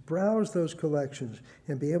 to browse those collections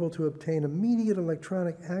and be able to obtain immediate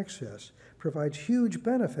electronic access provides huge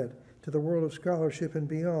benefit to the world of scholarship and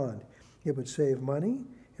beyond. It would save money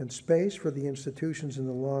and space for the institutions in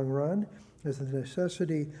the long run, as the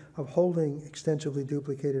necessity of holding extensively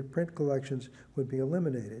duplicated print collections would be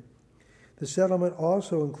eliminated. The settlement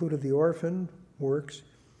also included the orphan works,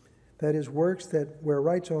 that is, works where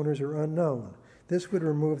rights owners are unknown. This would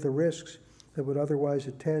remove the risks that would otherwise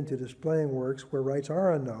attend to displaying works where rights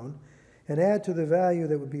are unknown, and add to the value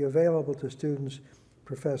that would be available to students,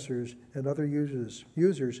 professors, and other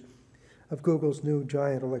users of Google's new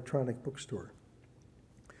giant electronic bookstore.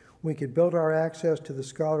 We could build our access to the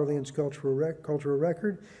scholarly and cultural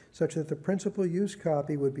record such that the principal use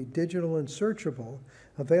copy would be digital and searchable,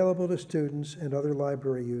 available to students and other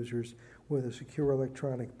library users with a secure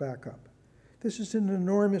electronic backup. This is an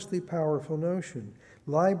enormously powerful notion.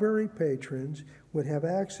 Library patrons would have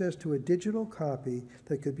access to a digital copy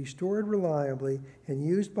that could be stored reliably and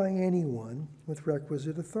used by anyone with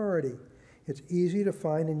requisite authority. It's easy to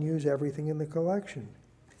find and use everything in the collection.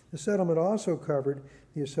 The settlement also covered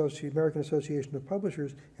the American Association of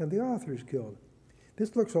Publishers and the Authors Guild.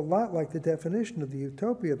 This looks a lot like the definition of the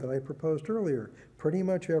utopia that I proposed earlier. Pretty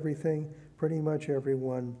much everything, pretty much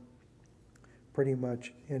everyone, pretty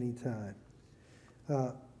much any time.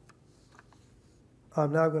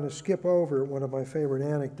 I'm now going to skip over one of my favorite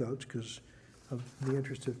anecdotes because of the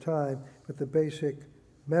interest of time, but the basic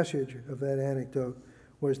message of that anecdote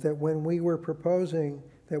was that when we were proposing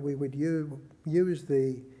that we would use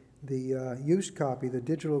the use copy, the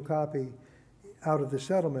digital copy out of the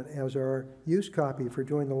settlement as our use copy for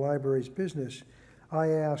doing the library's business, I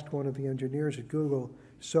asked one of the engineers at Google,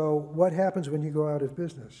 so what happens when you go out of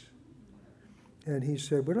business? And he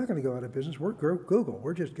said, we're not going to go out of business. We're Google.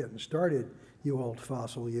 We're just getting started, you old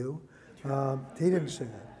fossil you. He didn't say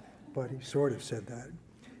that, but he sort of said that.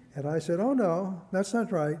 And I said, oh, no, that's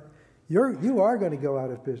not right. You are going to go out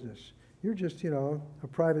of business. You're just, a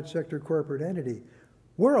private sector corporate entity.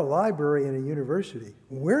 We're a library and a university.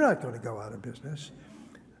 We're not going to go out of business.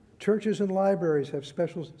 Churches and libraries have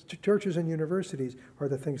churches and universities are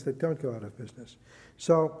the things that don't go out of business.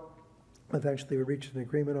 So eventually we reached an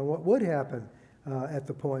agreement on what would happen at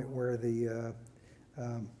the point where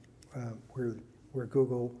where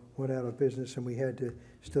Google went out of business and we had to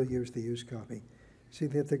still use the use copy. See,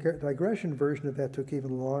 the digression version of that took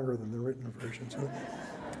even longer than the written version, so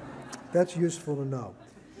that's useful to know.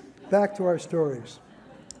 Back to our stories.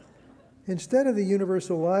 Instead of the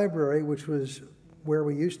Universal Library, which was where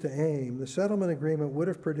we used to aim, the settlement agreement would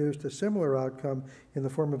have produced a similar outcome in the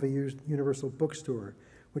form of a universal bookstore,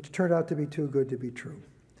 which turned out to be too good to be true.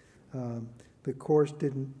 The court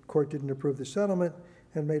didn't approve the settlement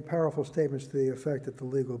and made powerful statements to the effect that the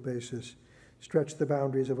legal basis stretched the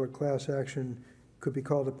boundaries of what class action could be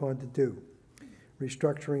called upon to do,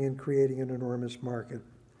 restructuring and creating an enormous market.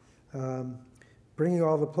 Bringing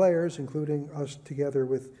all the players, including us together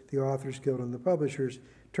with the Authors Guild and the publishers,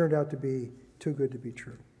 turned out to be too good to be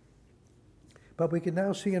true. But we can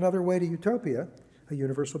now see another way to Utopia, a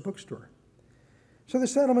universal bookstore. So the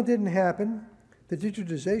settlement didn't happen. The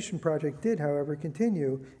digitization project did, however,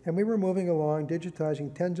 continue, and we were moving along,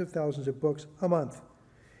 digitizing tens of thousands of books a month.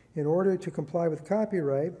 In order to comply with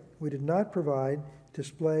copyright, we did not provide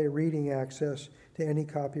display reading access to any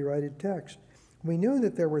copyrighted text. We knew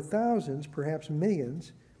that there were thousands, perhaps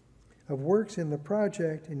millions, of works in the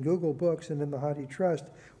project, in Google Books and in the HathiTrust,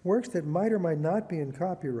 works that might or might not be in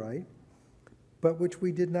copyright, but which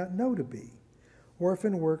we did not know to be.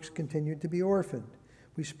 Orphan works continued to be orphaned.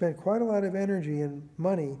 We spent quite a lot of energy and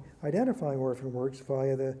money identifying orphan works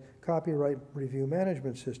via the copyright review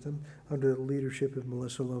management system under the leadership of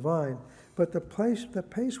Melissa Levine, but the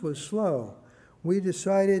pace was slow. We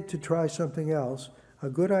decided to try something else, a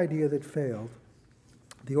good idea that failed,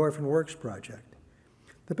 the Orphan Works Project.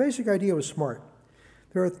 The basic idea was smart.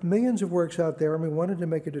 There are millions of works out there, and we wanted to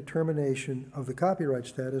make a determination of the copyright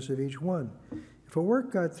status of each one. If a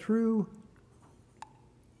work got through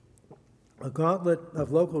a gauntlet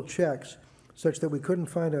of local checks such that we could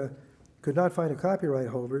not find a copyright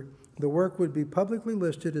holder, the work would be publicly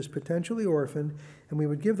listed as potentially orphaned, and we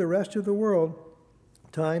would give the rest of the world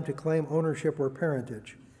time to claim ownership or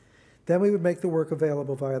parentage. Then we would make the work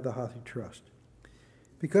available via the HathiTrust.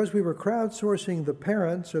 Because we were crowdsourcing the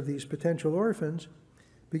parents of these potential orphans,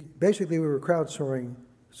 basically we were crowdsourcing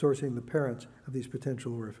the parents of these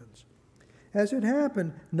potential orphans. As it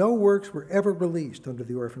happened, no works were ever released under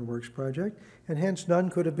the Orphan Works Project, and hence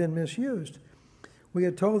none could have been misused. We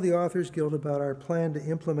had told the Authors Guild about our plan to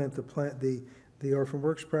implement the Orphan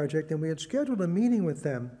Works Project, and we had scheduled a meeting with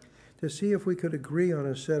them to see if we could agree on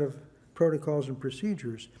a set of protocols and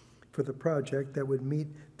procedures for the project that would meet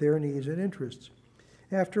their needs and interests.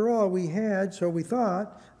 After all, we had, so we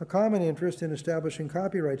thought, a common interest in establishing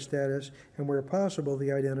copyright status and, where possible,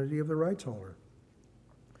 the identity of the rights holder.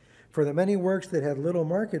 For the many works that had little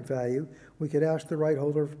market value, we could ask the right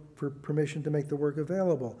holder for permission to make the work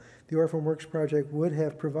available. The Orphan Works Project would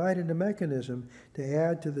have provided a mechanism to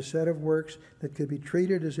add to the set of works that could be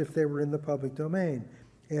treated as if they were in the public domain,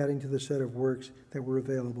 adding to the set of works that were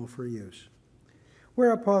available for use.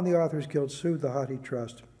 Whereupon the Authors Guild sued the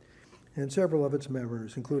HathiTrust and several of its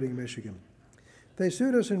members, including Michigan. They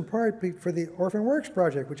sued us in part for the Orphan Works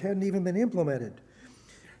Project, which hadn't even been implemented.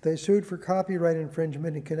 They sued for copyright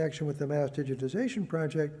infringement in connection with the mass digitization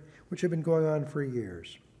project, which had been going on for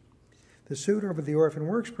years. The suit over the Orphan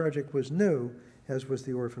Works Project was new, as was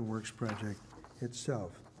the Orphan Works Project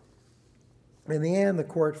itself. In the end, the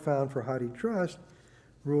court found for HathiTrust,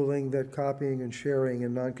 ruling that copying and sharing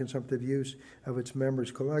and non-consumptive use of its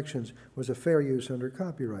members' collections was a fair use under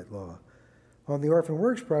copyright law. On the Orphan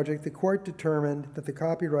Works Project, the court determined that the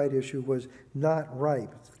copyright issue was not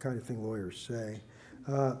ripe, it's the kind of thing lawyers say,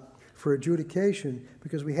 for adjudication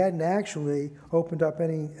because we hadn't actually opened up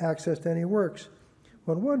any access to any works.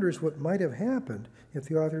 One wonders what might have happened if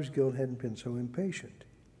the Authors Guild hadn't been so impatient.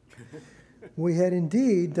 We had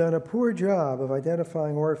indeed done a poor job of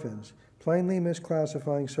identifying orphans, plainly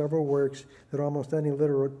misclassifying several works that almost any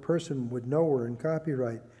literate person would know were in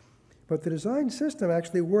copyright. But the design system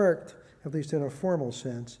actually worked, at least in a formal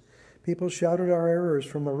sense. People shouted our errors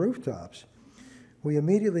from the rooftops. We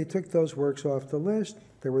immediately took those works off the list.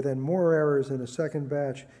 There were then more errors in a second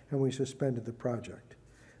batch, and we suspended the project.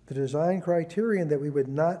 The design criterion that we would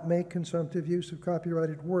not make consumptive use of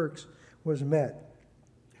copyrighted works was met,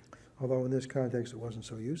 although in this context it wasn't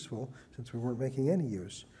so useful since we weren't making any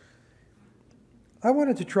use. I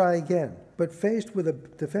wanted to try again, but faced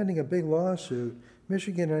with defending a big lawsuit,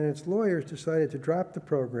 Michigan and its lawyers decided to drop the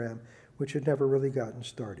program, which had never really gotten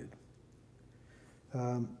started.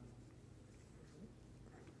 The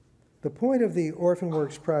point of the Orphan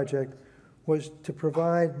Works Project was to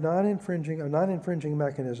provide a non-infringing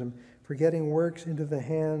mechanism for getting works into the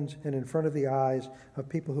hands and in front of the eyes of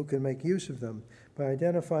people who can make use of them by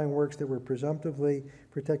identifying works that were presumptively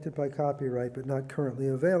protected by copyright but not currently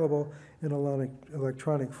available in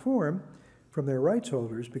electronic form from their rights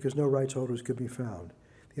holders because no rights holders could be found.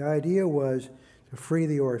 The idea was to free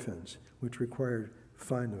the orphans, which required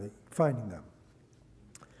finding them.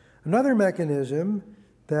 Another mechanism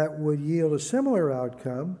that would yield a similar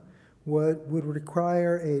outcome would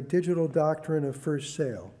require a digital doctrine of first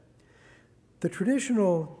sale. The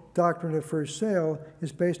traditional doctrine of first sale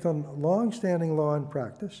is based on long-standing law and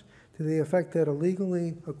practice to the effect that a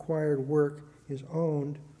legally acquired work is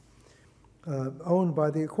owned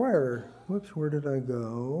by the acquirer. Whoops, where did I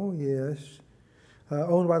go? Yes.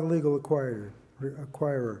 Owned by the legal acquirer.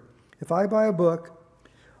 If I buy a book,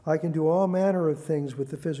 I can do all manner of things with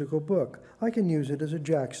the physical book. I can use it as a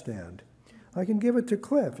jack stand. I can give it to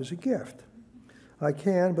Cliff as a gift. I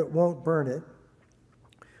can, but won't burn it.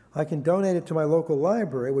 I can donate it to my local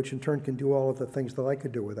library, which in turn can do all of the things that I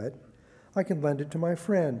could do with it. I can lend it to my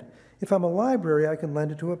friend. If I'm a library, I can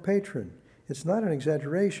lend it to a patron. It's not an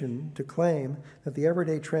exaggeration to claim that the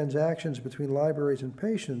everyday transactions between libraries and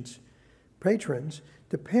patrons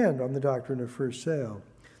depend on the doctrine of first sale,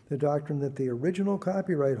 the doctrine that the original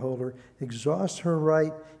copyright holder exhausts her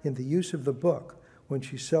right in the use of the book when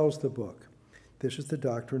she sells the book. This is the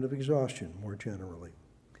doctrine of exhaustion, more generally.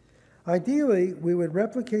 Ideally, we would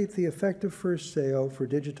replicate the effect of first sale for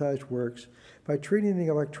digitized works by treating the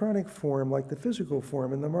electronic form like the physical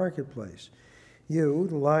form in the marketplace. You,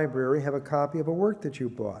 the library, have a copy of a work that you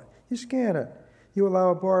bought. You scan it. You allow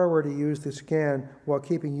a borrower to use the scan while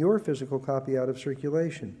keeping your physical copy out of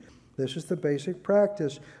circulation. This is the basic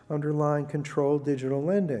practice underlying controlled digital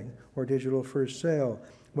lending, or digital first sale.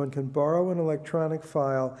 One can borrow an electronic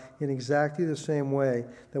file in exactly the same way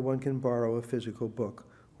that one can borrow a physical book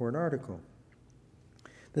or an article.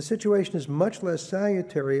 The situation is much less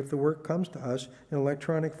salutary if the work comes to us in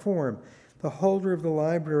electronic form. The holder of the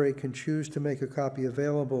library can choose to make a copy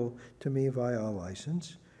available to me via a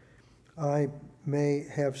license. I may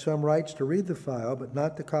have some rights to read the file, but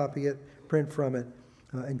not to copy it, print from it,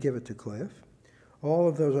 and give it to Cliff. All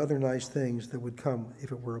of those other nice things that would come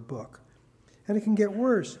if it were a book. And it can get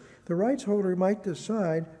worse. The rights holder might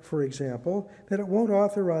decide, for example, that it won't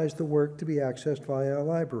authorize the work to be accessed via a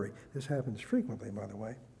library. This happens frequently, by the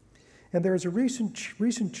way. And there is a recent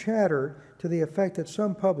chatter to the effect that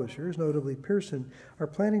some publishers, notably Pearson, are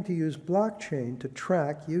planning to use blockchain to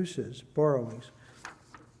track uses, borrowings,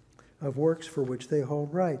 of works for which they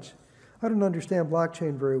hold rights. I don't understand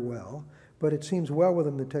blockchain very well, but it seems well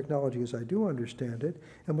within the technology as I do understand it,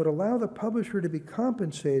 and would allow the publisher to be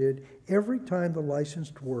compensated every time the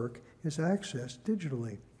licensed work is accessed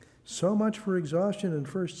digitally. So much for exhaustion and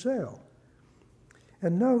first sale.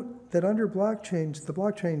 And note that under the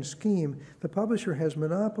blockchain scheme, the publisher has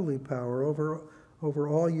monopoly power over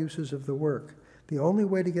all uses of the work. The only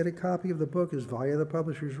way to get a copy of the book is via the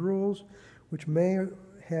publisher's rules, which may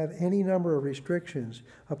have any number of restrictions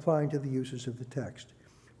applying to the uses of the text.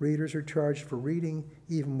 Readers are charged for reading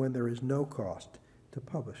even when there is no cost to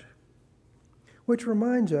publish. Which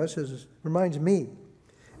reminds me,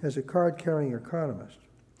 as a card-carrying economist,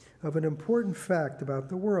 of an important fact about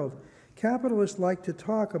the world. Capitalists like to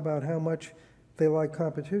talk about how much they like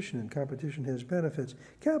competition, and competition has benefits.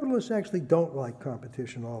 Capitalists actually don't like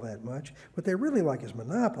competition all that much. What they really like is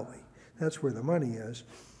monopoly. That's where the money is.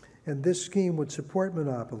 And this scheme would support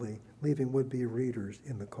monopoly, leaving would-be readers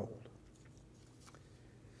in the cold.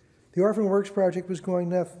 The Orphan Works Project was going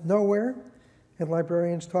nowhere, and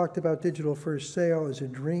librarians talked about digital first sale as a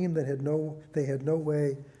dream that they had no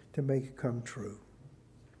way to make come true.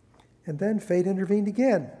 And then fate intervened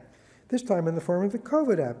again, this time in the form of the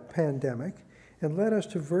COVID pandemic, and led us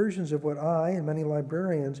to versions of what I and many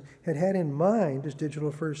librarians had had in mind as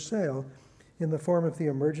digital first sale in the form of the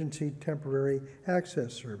Emergency Temporary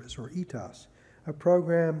Access Service, or ETAS, a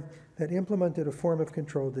program that implemented a form of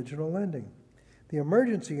controlled digital lending. The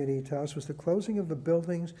emergency in ETAS was the closing of the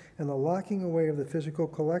buildings and the locking away of the physical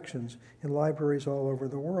collections in libraries all over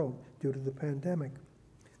the world due to the pandemic.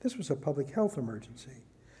 This was a public health emergency,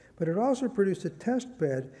 but it also produced a test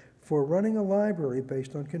bed for running a library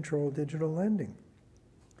based on controlled digital lending.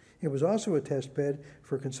 It was also a test bed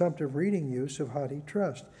for consumptive reading use of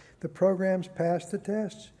HathiTrust. The programs passed the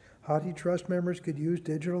tests. HathiTrust members could use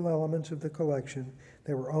digital elements of the collection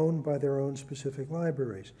that were owned by their own specific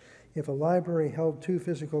libraries. If a library held 2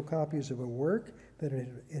 physical copies of a work that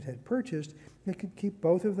it had purchased, it could keep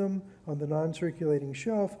both of them on the non-circulating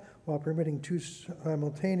shelf while permitting 2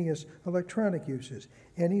 simultaneous electronic uses.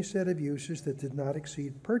 Any set of uses that did not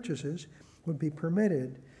exceed purchases would be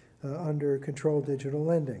permitted under controlled digital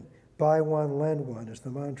lending. Buy one, lend one is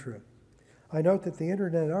the mantra. I note that the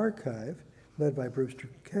Internet Archive, led by Brewster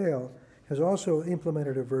Kahle, has also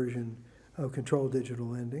implemented a version of controlled digital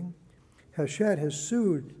lending. Hachette has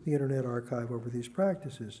sued the Internet Archive over these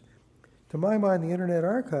practices. To my mind, the Internet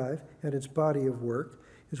Archive and its body of work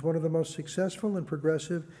is one of the most successful and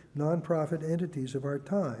progressive nonprofit entities of our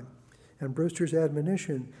time, and Brewster's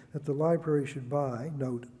admonition that the library should buy,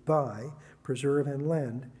 note buy, preserve, and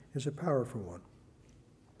lend is a powerful one.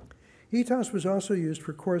 ETAS was also used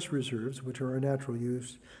for course reserves, which are a natural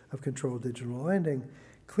use of controlled digital lending.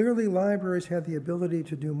 Clearly, libraries had the ability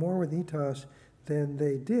to do more with ETAS than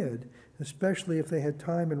they did, especially if they had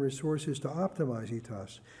time and resources to optimize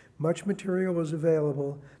ETAS. Much material was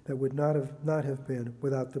available that would not have been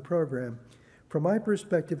without the program. From my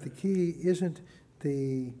perspective, the key isn't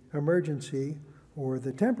the emergency or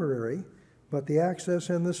the temporary, but the access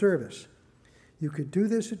and the service. You could do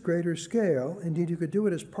this at greater scale. Indeed, you could do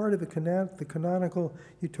it as part of the canonical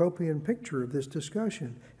utopian picture of this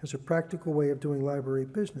discussion, as a practical way of doing library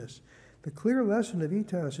business. The clear lesson of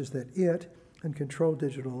ETOS is that it, and controlled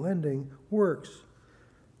digital lending, works.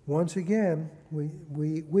 Once again, we,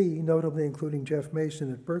 notably including Jeff Mason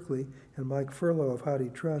at Berkeley and Mike Furlow of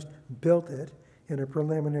HathiTrust, built it in a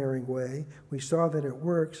preliminary way. We saw that it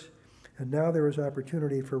works, and now there is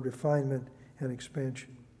opportunity for refinement and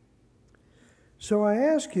expansion. So I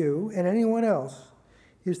ask you, and anyone else,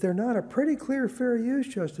 is there not a pretty clear fair use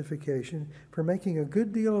justification for making a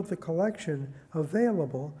good deal of the collection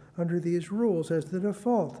available under these rules as the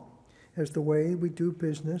default, as the way we do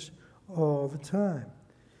business all the time?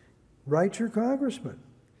 Write your congressman.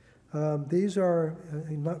 These are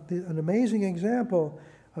an amazing example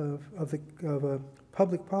of a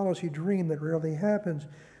public policy dream that rarely happens,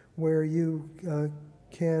 where you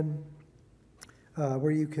can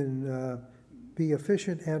be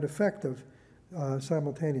efficient and effective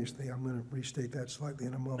simultaneously. I'm going to restate that slightly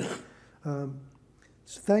in a moment.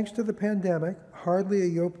 Thanks to the pandemic, hardly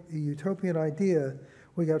a utopian idea,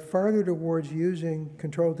 we got farther towards using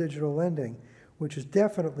controlled digital lending, which is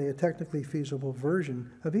definitely a technically feasible version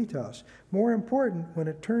of ETOS. More important, when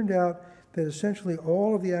it turned out that essentially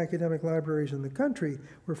all of the academic libraries in the country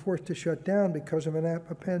were forced to shut down because of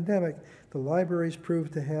a pandemic, the libraries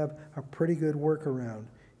proved to have a pretty good workaround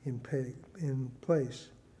in place.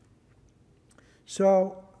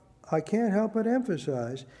 So I can't help but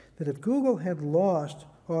emphasize that if Google had lost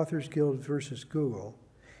Authors Guild versus Google,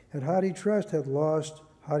 and HathiTrust had lost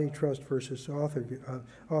HathiTrust versus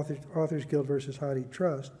Authors Guild versus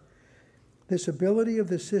HathiTrust, this ability of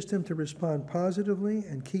the system to respond positively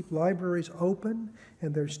and keep libraries open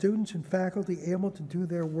and their students and faculty able to do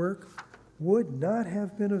their work would not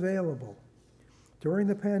have been available. During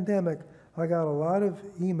the pandemic, I got a lot of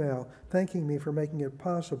email thanking me for making it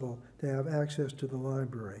possible to have access to the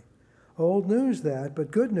library. Old news that,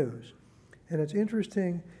 but good news. And it's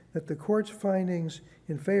interesting that the court's findings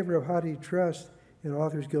in favor of HathiTrust in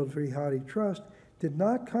Authors Guild v. HathiTrust did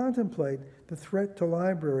not contemplate the threat to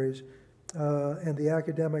libraries and the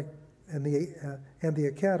academic and the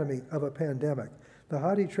academy of a pandemic. The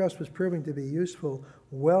HathiTrust was proving to be useful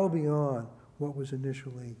well beyond what was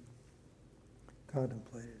initially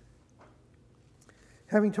contemplated.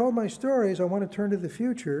 Having told my stories, I want to turn to the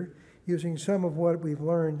future using some of what we've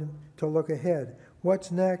learned to look ahead.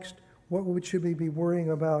 What's next? What should we be worrying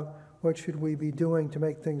about? What should we be doing to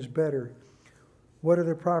make things better? What are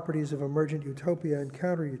the properties of emergent utopia and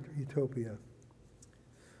counter-utopia?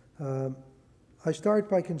 I start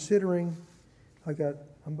by considering, I'm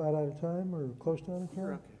about out of time or close to out of time?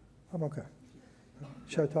 You're okay. I'm okay.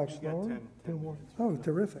 Should I talk slower? 10 more. Oh,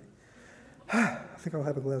 terrific. I think I'll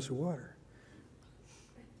have a glass of water.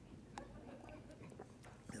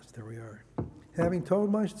 Yes, there we are. Having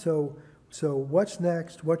told so what's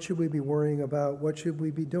next? What should we be worrying about? What should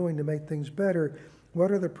we be doing to make things better? What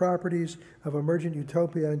are the properties of emergent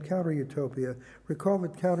utopia and counter-utopia? Recall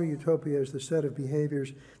that counter-utopia is the set of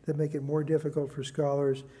behaviors that make it more difficult for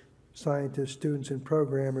scholars, scientists, students, and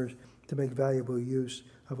programmers to make valuable use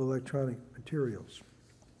of electronic materials.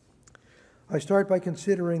 I start by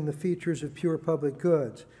considering the features of pure public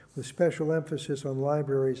goods, with special emphasis on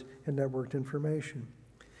libraries and networked information.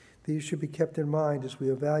 These should be kept in mind as we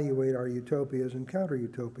evaluate our utopias and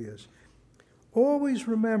counter-utopias. Always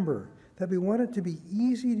remember that we want it to be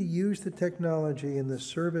easy to use the technology in the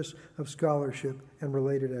service of scholarship and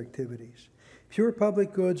related activities. Pure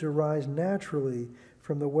public goods arise naturally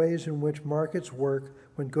from the ways in which markets work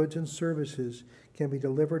when goods and services can be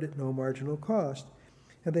delivered at no marginal cost,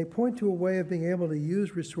 and they point to a way of being able to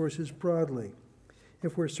use resources broadly.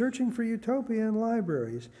 If we're searching for utopia in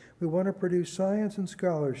libraries, we want to produce science and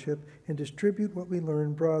scholarship and distribute what we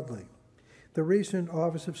learn broadly. The recent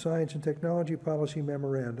Office of Science and Technology Policy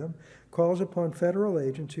Memorandum calls upon federal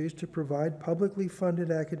agencies to provide publicly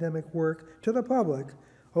funded academic work to the public,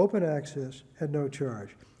 open access, at no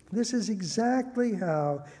charge. This is exactly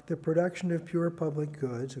how the production of pure public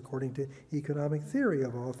goods, according to economic theory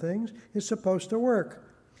of all things, is supposed to work.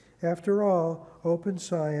 After all, open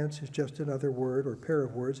science is just another word or pair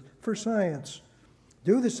of words for science.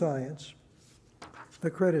 Do the science,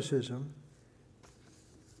 the criticism,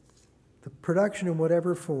 the production in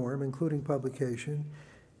whatever form, including publication,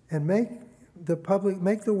 and make the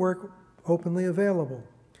work openly available.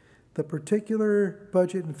 The particular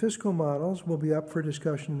budget and fiscal models will be up for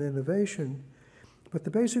discussion and innovation, but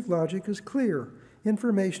the basic logic is clear.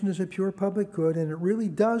 information is a pure public good, and it really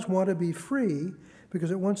does want to be free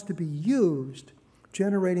because it wants to be used,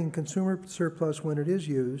 generating consumer surplus when it is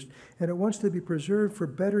used, and it wants to be preserved for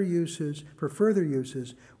better uses, for further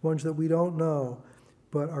uses, ones that we don't know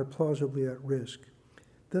but are plausibly at risk.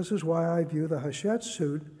 This is why I view the Hachette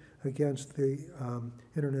suit against the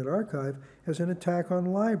Internet Archive as an attack on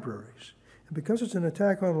libraries. And because it's an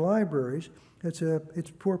attack on libraries,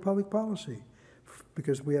 it's poor public policy,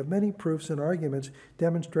 because we have many proofs and arguments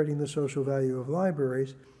demonstrating the social value of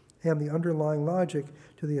libraries and the underlying logic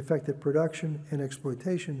to the effect that production and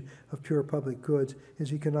exploitation of pure public goods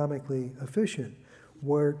is economically efficient,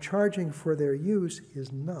 where charging for their use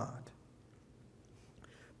is not.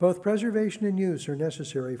 Both preservation and use are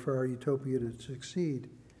necessary for our utopia to succeed.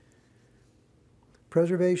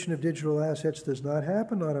 Preservation of digital assets does not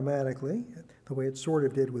happen automatically, the way it sort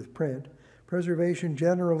of did with print. Preservation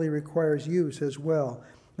generally requires use as well.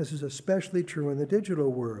 This is especially true in the digital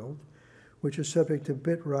world, which is subject to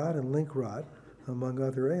bit rot and link rot, among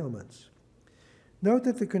other ailments. Note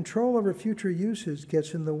that the control over future uses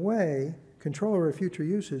gets in the way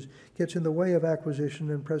of acquisition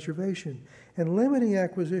and preservation, and limiting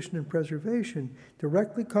acquisition and preservation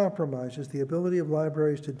directly compromises the ability of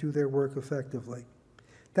libraries to do their work effectively.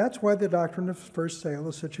 That's why the doctrine of first sale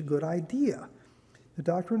is such a good idea. The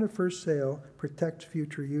doctrine of first sale protects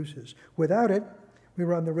future uses. Without it, we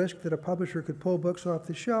run the risk that a publisher could pull books off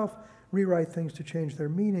the shelf, rewrite things to change their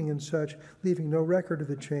meaning and such, leaving no record of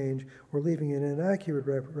the change or leaving an inaccurate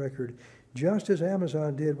record, just as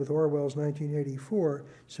Amazon did with Orwell's 1984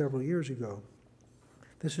 several years ago.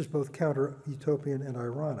 This is both counter-utopian and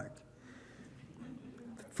ironic.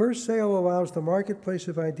 First sale allows the marketplace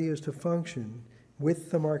of ideas to function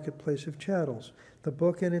with the marketplace of chattels. The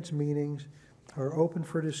book and its meanings are open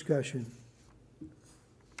for discussion.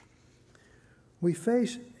 We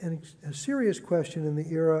face a serious question in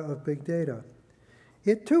the era of big data.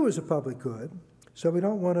 It too is a public good, so we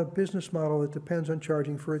don't want a business model that depends on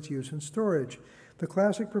charging for its use and storage. The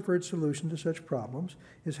classic preferred solution to such problems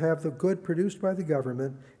is have the good produced by the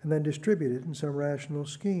government and then distributed in some rational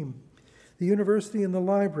scheme. The university and the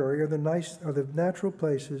library are the natural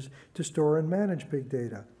places to store and manage big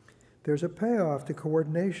data. There's a payoff to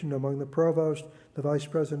coordination among the provost, the vice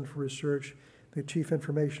president for research, the chief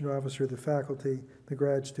information officer, the faculty, the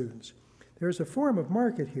grad students. There's a form of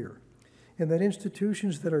market here, in that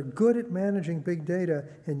institutions that are good at managing big data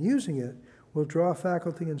and using it will draw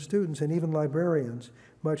faculty and students and even librarians,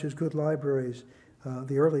 much as good libraries,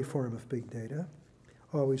 the early form of big data,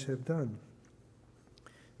 always have done.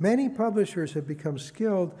 Many publishers have become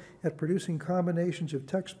skilled at producing combinations of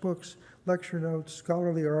textbooks, lecture notes,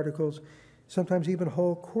 scholarly articles, sometimes even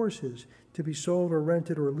whole courses to be sold or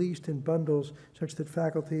rented or leased in bundles such that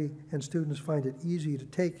faculty and students find it easy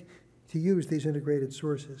to use these integrated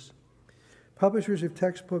sources. Publishers of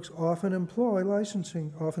textbooks often employ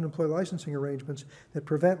licensing arrangements that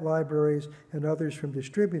prevent libraries and others from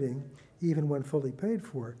distributing, even when fully paid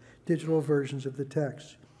for, digital versions of the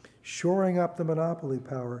text, shoring up the monopoly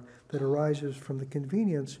power that arises from the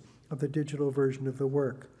convenience of the digital version of the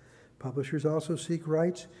work. Publishers also seek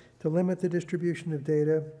rights to limit the distribution of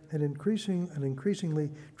data, an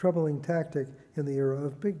increasingly troubling tactic in the era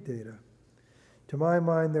of big data. To my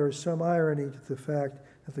mind, there is some irony to the fact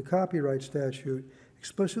that the copyright statute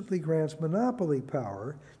explicitly grants monopoly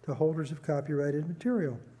power to holders of copyrighted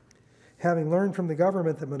material. Having learned from the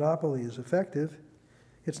government that monopoly is effective,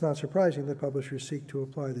 it's not surprising that publishers seek to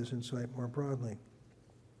apply this insight more broadly.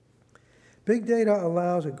 Big data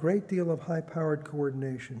allows a great deal of high-powered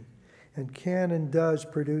coordination and can and does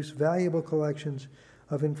produce valuable collections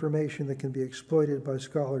of information that can be exploited by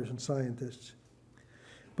scholars and scientists.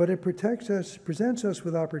 But it presents us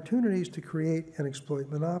with opportunities to create and exploit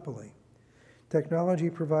monopoly. Technology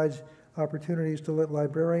provides opportunities to let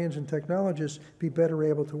librarians and technologists be better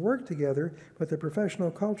able to work together, but the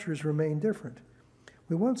professional cultures remain different.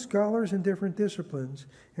 We want scholars in different disciplines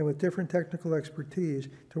and with different technical expertise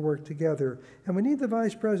to work together. And we need the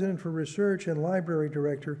vice president for research and library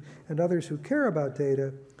director and others who care about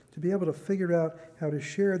data to be able to figure out how to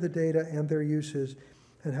share the data and their uses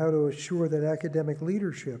and how to assure that academic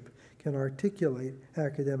leadership can articulate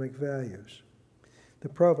academic values. The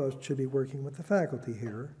provost should be working with the faculty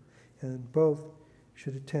here, and both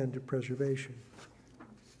should attend to preservation.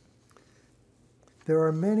 There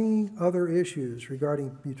are many other issues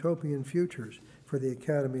regarding utopian futures for the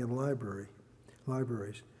academy and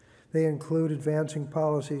libraries. They include advancing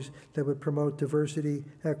policies that would promote diversity,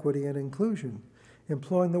 equity, and inclusion,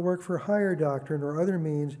 employing the work for hire doctrine or other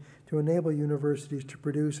means to enable universities to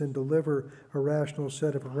produce and deliver a rational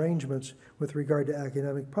set of arrangements with regard to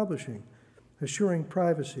academic publishing, assuring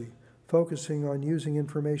privacy, focusing on using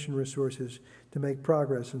information resources to make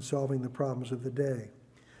progress in solving the problems of the day.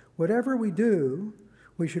 Whatever we do,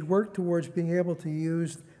 we should work towards being able to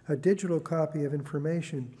use a digital copy of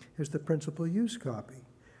information as the principal use copy.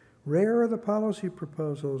 Rare are the policy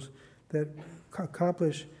proposals that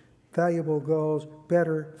accomplish valuable goals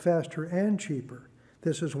better, faster, and cheaper.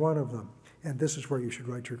 This is one of them, and this is where you should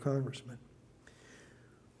write your congressman.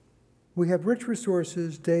 We have rich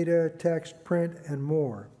resources, data, text, print, and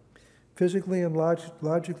more, physically and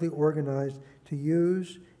logically organized to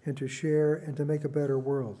use and to share and to make a better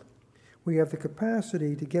world. We have the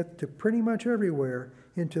capacity to get to pretty much everywhere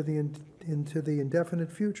into the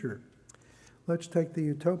indefinite future. Let's take the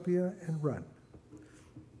utopia and run.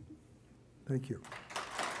 Thank you.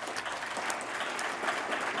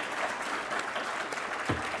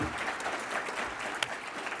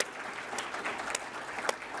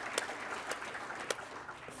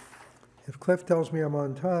 If Cliff tells me I'm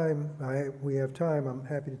on time, we have time, I'm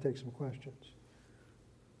happy to take some questions.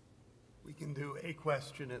 We can do a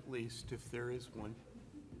question at least, if there is one.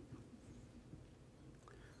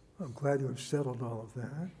 I'm glad you have settled all of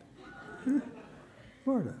that.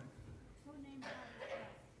 Marta. Who named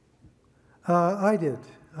I did.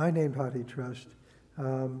 I named HathiTrust.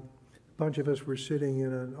 A bunch of us were sitting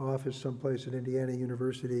in an office someplace at Indiana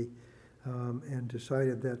University and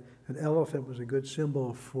decided that an elephant was a good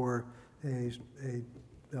symbol for a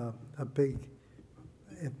big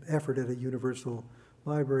effort at a universal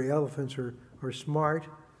library. Elephants are smart,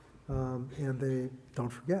 and they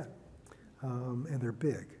don't forget, and they're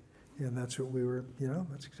big. And that's what we were,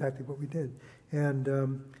 that's exactly what we did. And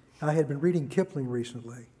I had been reading Kipling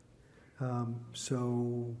recently.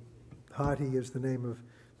 So Hathi is the name of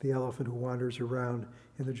the elephant who wanders around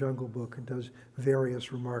in the Jungle Book and does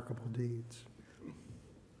various remarkable deeds.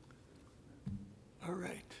 All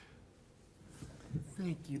right.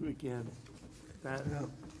 Thank you again.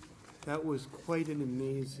 That was quite an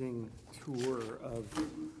amazing tour of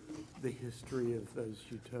the history of those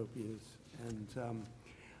utopias. And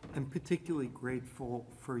I'm particularly grateful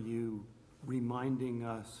for you reminding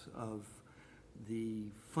us of the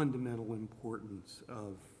fundamental importance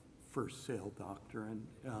of first sale doctrine.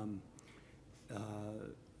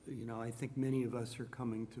 I think many of us are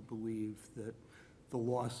coming to believe that the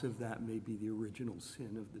loss of that may be the original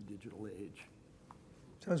sin of the digital age.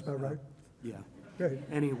 Sounds about right. Yeah. Great.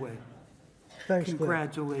 Anyway. Thanks,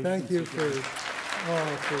 congratulations. Thank you again.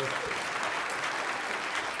 Thank you.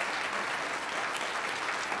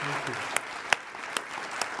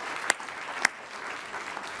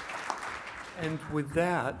 And with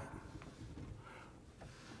that,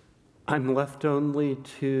 I'm left only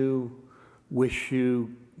to wish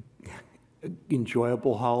you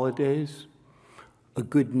enjoyable holidays, a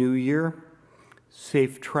good new year,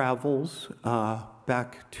 safe travels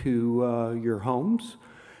back to your homes,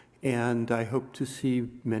 and I hope to see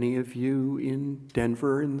many of you in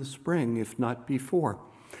Denver in the spring, if not before.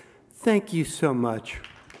 Thank you so much.